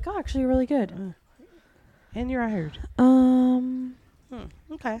then be like, oh, actually, you're really good. And you're hired.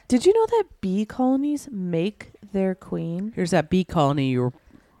 Okay. Did you know that bee colonies make their queen? Here's that bee colony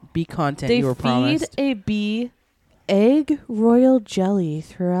bee content They you were feed promised. a bee egg royal jelly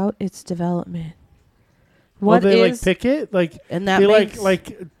throughout its development. Well, What they is like pick it like And that they makes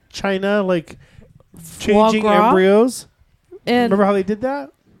like China like foie changing gras? embryos. and Remember how they did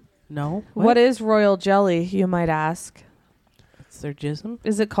that? No. what is royal jelly? You might ask. It's their jism?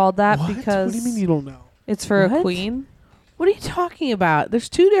 Is it called that What? because What do you mean you don't know? it's for What? a queen? What are you talking about? There's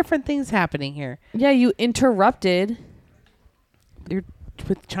two different things happening here. Yeah, you interrupted. You're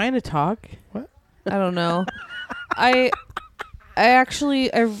with China talk. I don't know.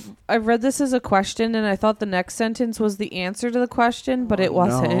 I read this as a question, and I thought the next sentence was the answer to the question, but it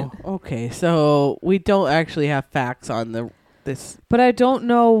wasn't. No. Okay, so we don't actually have facts on this. But I don't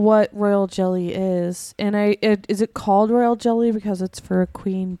know what royal jelly is, and is it called royal jelly because it's for a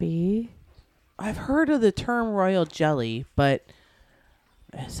queen bee? I've heard of the term royal jelly, but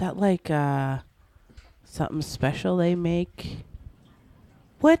is that like something special they make?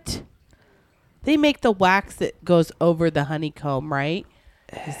 What? They make the wax that goes over the honeycomb, right?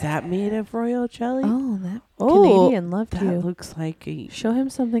 Is that made of royal jelly? Oh, that Oh, Canadian loved that you. looks like Show him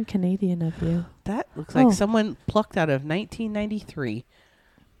something Canadian of you. that looks like Oh. someone plucked out of 1993.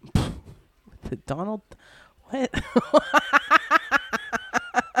 The Donald, what?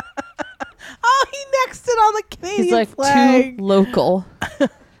 Oh, he nexted on the Canadian He's like flag. too local.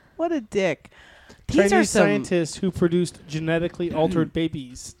 What a dick. These Chinese are some scientists who produced genetically altered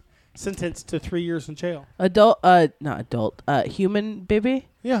babies sentenced to 3 years in jail. human baby.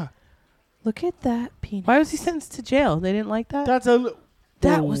 Yeah, Look at that penis. Why was he sentenced to jail? They didn't like that. that's a.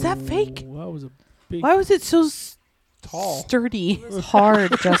 Was that fake? That was a big Why was it so tall. sturdy? It's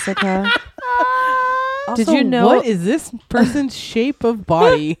hard, Jessica. Also, Did you know- what is this person's shape of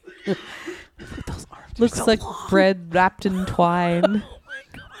body? Those arms are Looks so like long. bread wrapped in twine.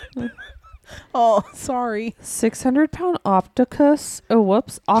 Oh, sorry. 600-pound octopus. Oh,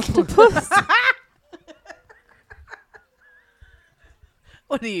 whoops. Octopus.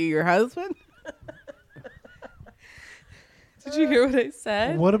 What are you, your husband? Did you hear what I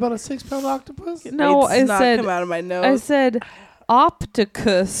said? What about a 6-pound octopus? No, It's I not said come out of my nose. I said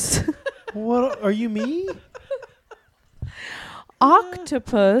opticus. What are you me?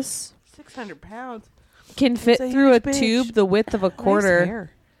 Octopus 600 pounds. can fit a through a huge bitch. tube the width of a Nice quarter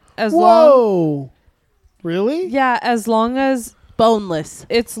hair. as long Whoa! Really? Yeah, as long as Boneless.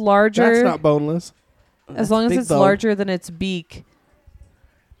 it's larger. That's not boneless. as long as big it's bone. larger than its beak.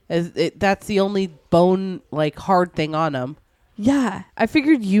 That's the only bone, like, hard thing on them. Yeah, I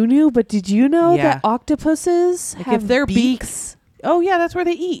figured you knew, but did you know Yeah. that octopuses Like, have if their beaks? Oh, yeah, that's where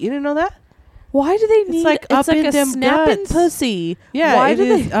they eat. You didn't know that? Why do they need? like It's up like in a them snapping guts. pussy. Yeah, Why it do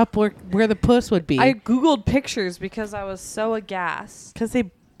is they? up where the puss would be. I googled pictures because I was so aghast. Because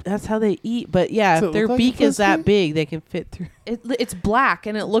that's how they eat. But yeah, Does if it their look like a beak is that pussy? big, they can fit through. It's black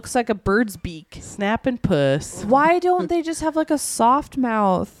and it looks like a bird's beak. Snapping puss. Why don't they just have like a soft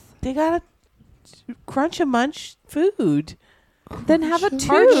mouth? They gotta crunch and munch food. Then have a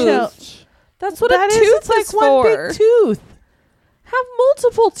Hard shell. tooth. That's what That a is, tooth it's like is one for. big tooth. Have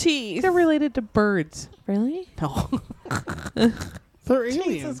multiple teeth. They're related to birds. Really? No. They're Jesus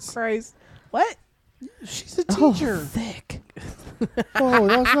aliens. Christ. What? She's a teacher. Thick. Oh,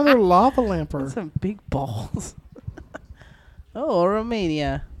 that was another lava lamper. That's some big balls. Oh,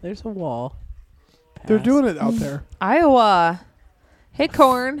 Romania. There's a wall. They're Pass. doing it out there. Iowa. Hey,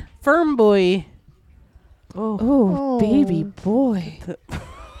 corn. Firm boy. Oh. Oh, Oh. baby boy.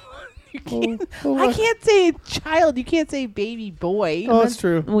 You can't, Oh, I can't say child. You can't say baby boy. Oh, that's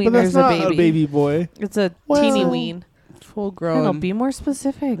true. But Wiener's that's a not baby. a baby boy. It's a Well- teeny ween. Full I grown don't know, be more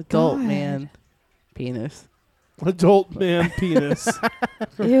specific. adult God. man penis. Adult man penis.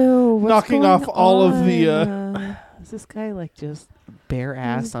 Ew. What's Knocking going off all of the, on? Is this guy like just bare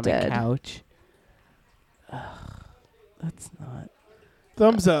ass He's on dead. a couch? Ugh, that's not.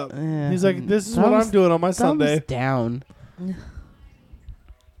 Thumbs up. He's like, this is what I'm doing on my Sunday. Thumbs down.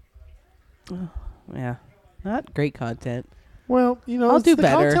 Oh, yeah, not great content. Well, you know, I'll it's do the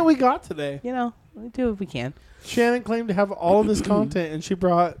better. content we got today. You know, we do what we can. Shannon claimed to have all of this content, and she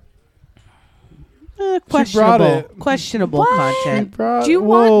brought. Questionable, it. questionable What? She content. brought. Do you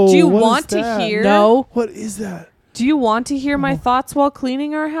Whoa, want? Do you what is want to that? hear? No. What is that? Do you want to hear Oh. my thoughts while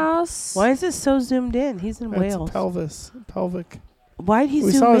cleaning our house? Why is this so zoomed in? He's in That's Wales. a pelvis, pelvic. Why'd he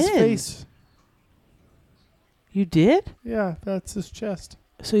We zoom saw in? his face. You did? Yeah, that's his chest.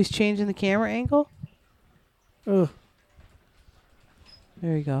 So he's changing the camera angle? Ugh.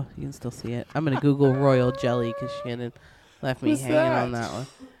 There you go. You can still see it. I'm going to Google royal jelly because Shannon left me What's hanging that? on that one.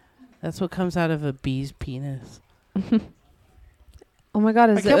 That's what comes out of a bee's penis. Oh my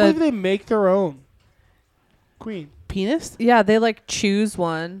god! I Is can't it? believe they make their own. Queen. Penis? Yeah, they like choose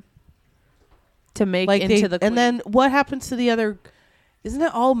one to make into the. Queen. and then what happens to the other? Isn't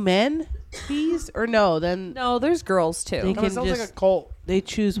it all men bees or no? Then no, there's girls too. They No, can it sounds like just- a cult. they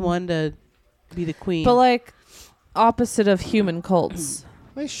choose one to be the queen. But like opposite of human cults.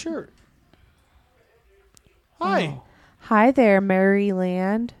 Nice shirt. Hi. Oh, Hi there,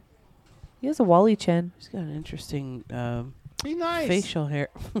 Maryland. He has a Wally chin. he's got an interesting Be nice. facial hair.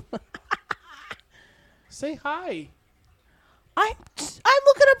 Say hi. I'm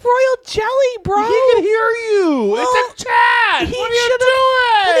looking up royal jelly, bro. He can hear you. Well, it's a chat. he What are you should've-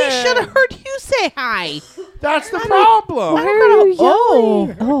 doing? But he should have heard you say hi. That's the problem. Why don't are know. you Oh.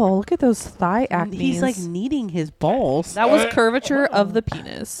 yelling? Oh, look at those thigh acne. He's like kneading his balls. that was curvature of the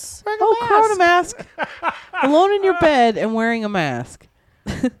penis. Wearing a Oh, crown a mask. mask. Alone in your bed and wearing a mask.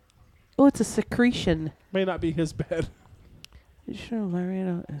 Oh, it's a secretion. May not be his bed.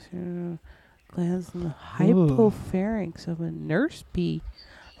 Glands in the hypopharynx of a nurse bee.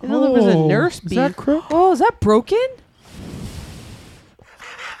 I didn't know there was a Oh, nurse is bee. that crook? Oh, is that broken?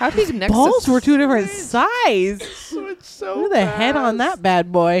 How do you next? Balls to were two different size. It's so Look at the head on that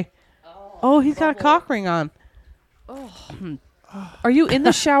bad boy. Oh, he's got a cock ring on. Are you in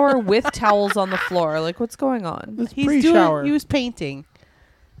the shower with towels on the floor? Like, what's going on? It's He's pre-shower. He was painting.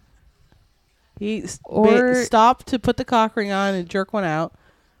 He Or- stopped to put the cock ring on and jerk one out.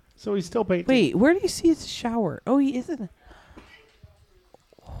 So he's still painting. Wait, where do you see his shower? Oh, he isn't.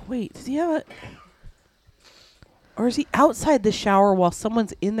 Wait, does he have a? Or is he outside the shower while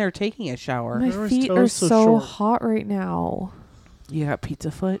someone's in there taking a shower? My Why are his feet are toes so so short? hot right now. You got pizza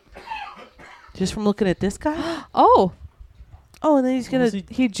foot? Just from looking at this guy? Oh, Oh, and then he's gonna. Was he-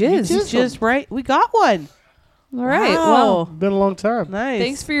 he jizzed. jizzed. Just right. We got one. All right. Wow. Well, Been a long time. Nice.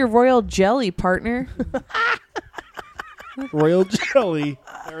 thanks for your royal jelly, partner. Royal jelly.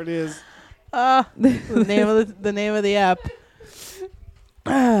 There it is. the name of the app.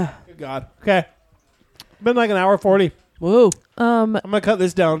 Good God. Okay. Been like an hour 40. Whoa! Um, I'm gonna cut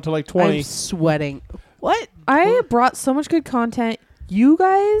this down to like 20. I'm sweating. What? I brought so much good content. You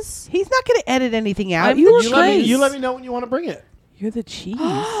guys, He's not gonna edit anything out. I'm You the were you, let me, cheese. you let me know when you want to bring it. You're the cheese.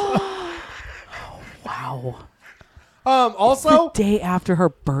 Oh, wow. Also, The day after her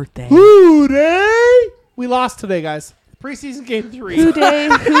birthday. today we lost today, guys. Preseason game 3. who day?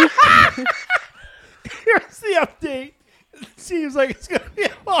 Who? Here's the update. It seems like it's going to be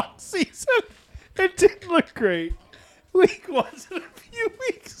a long season. It didn't look great. Week 1's in a few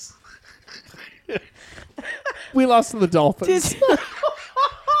weeks. We lost to the Dolphins.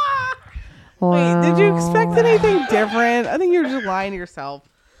 Wait, did you expect anything different? I think you're just lying to yourself.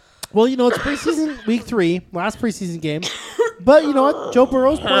 Well, you know, it's preseason week 3, last preseason game. But you know what? Joe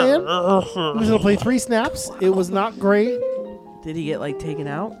Burrow's playing. He was going to play 3 snaps. It was not great. Did he get like taken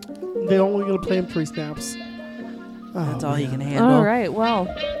out? They're only going to play him 3 snaps. That's all he can handle. All right. Well,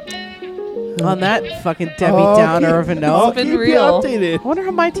 On that fucking Debbie Downer of a note. I'll been keep you real. updated. I wonder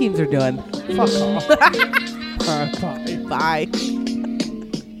how my teams are doing. Fuck off. All right, bye. Bye.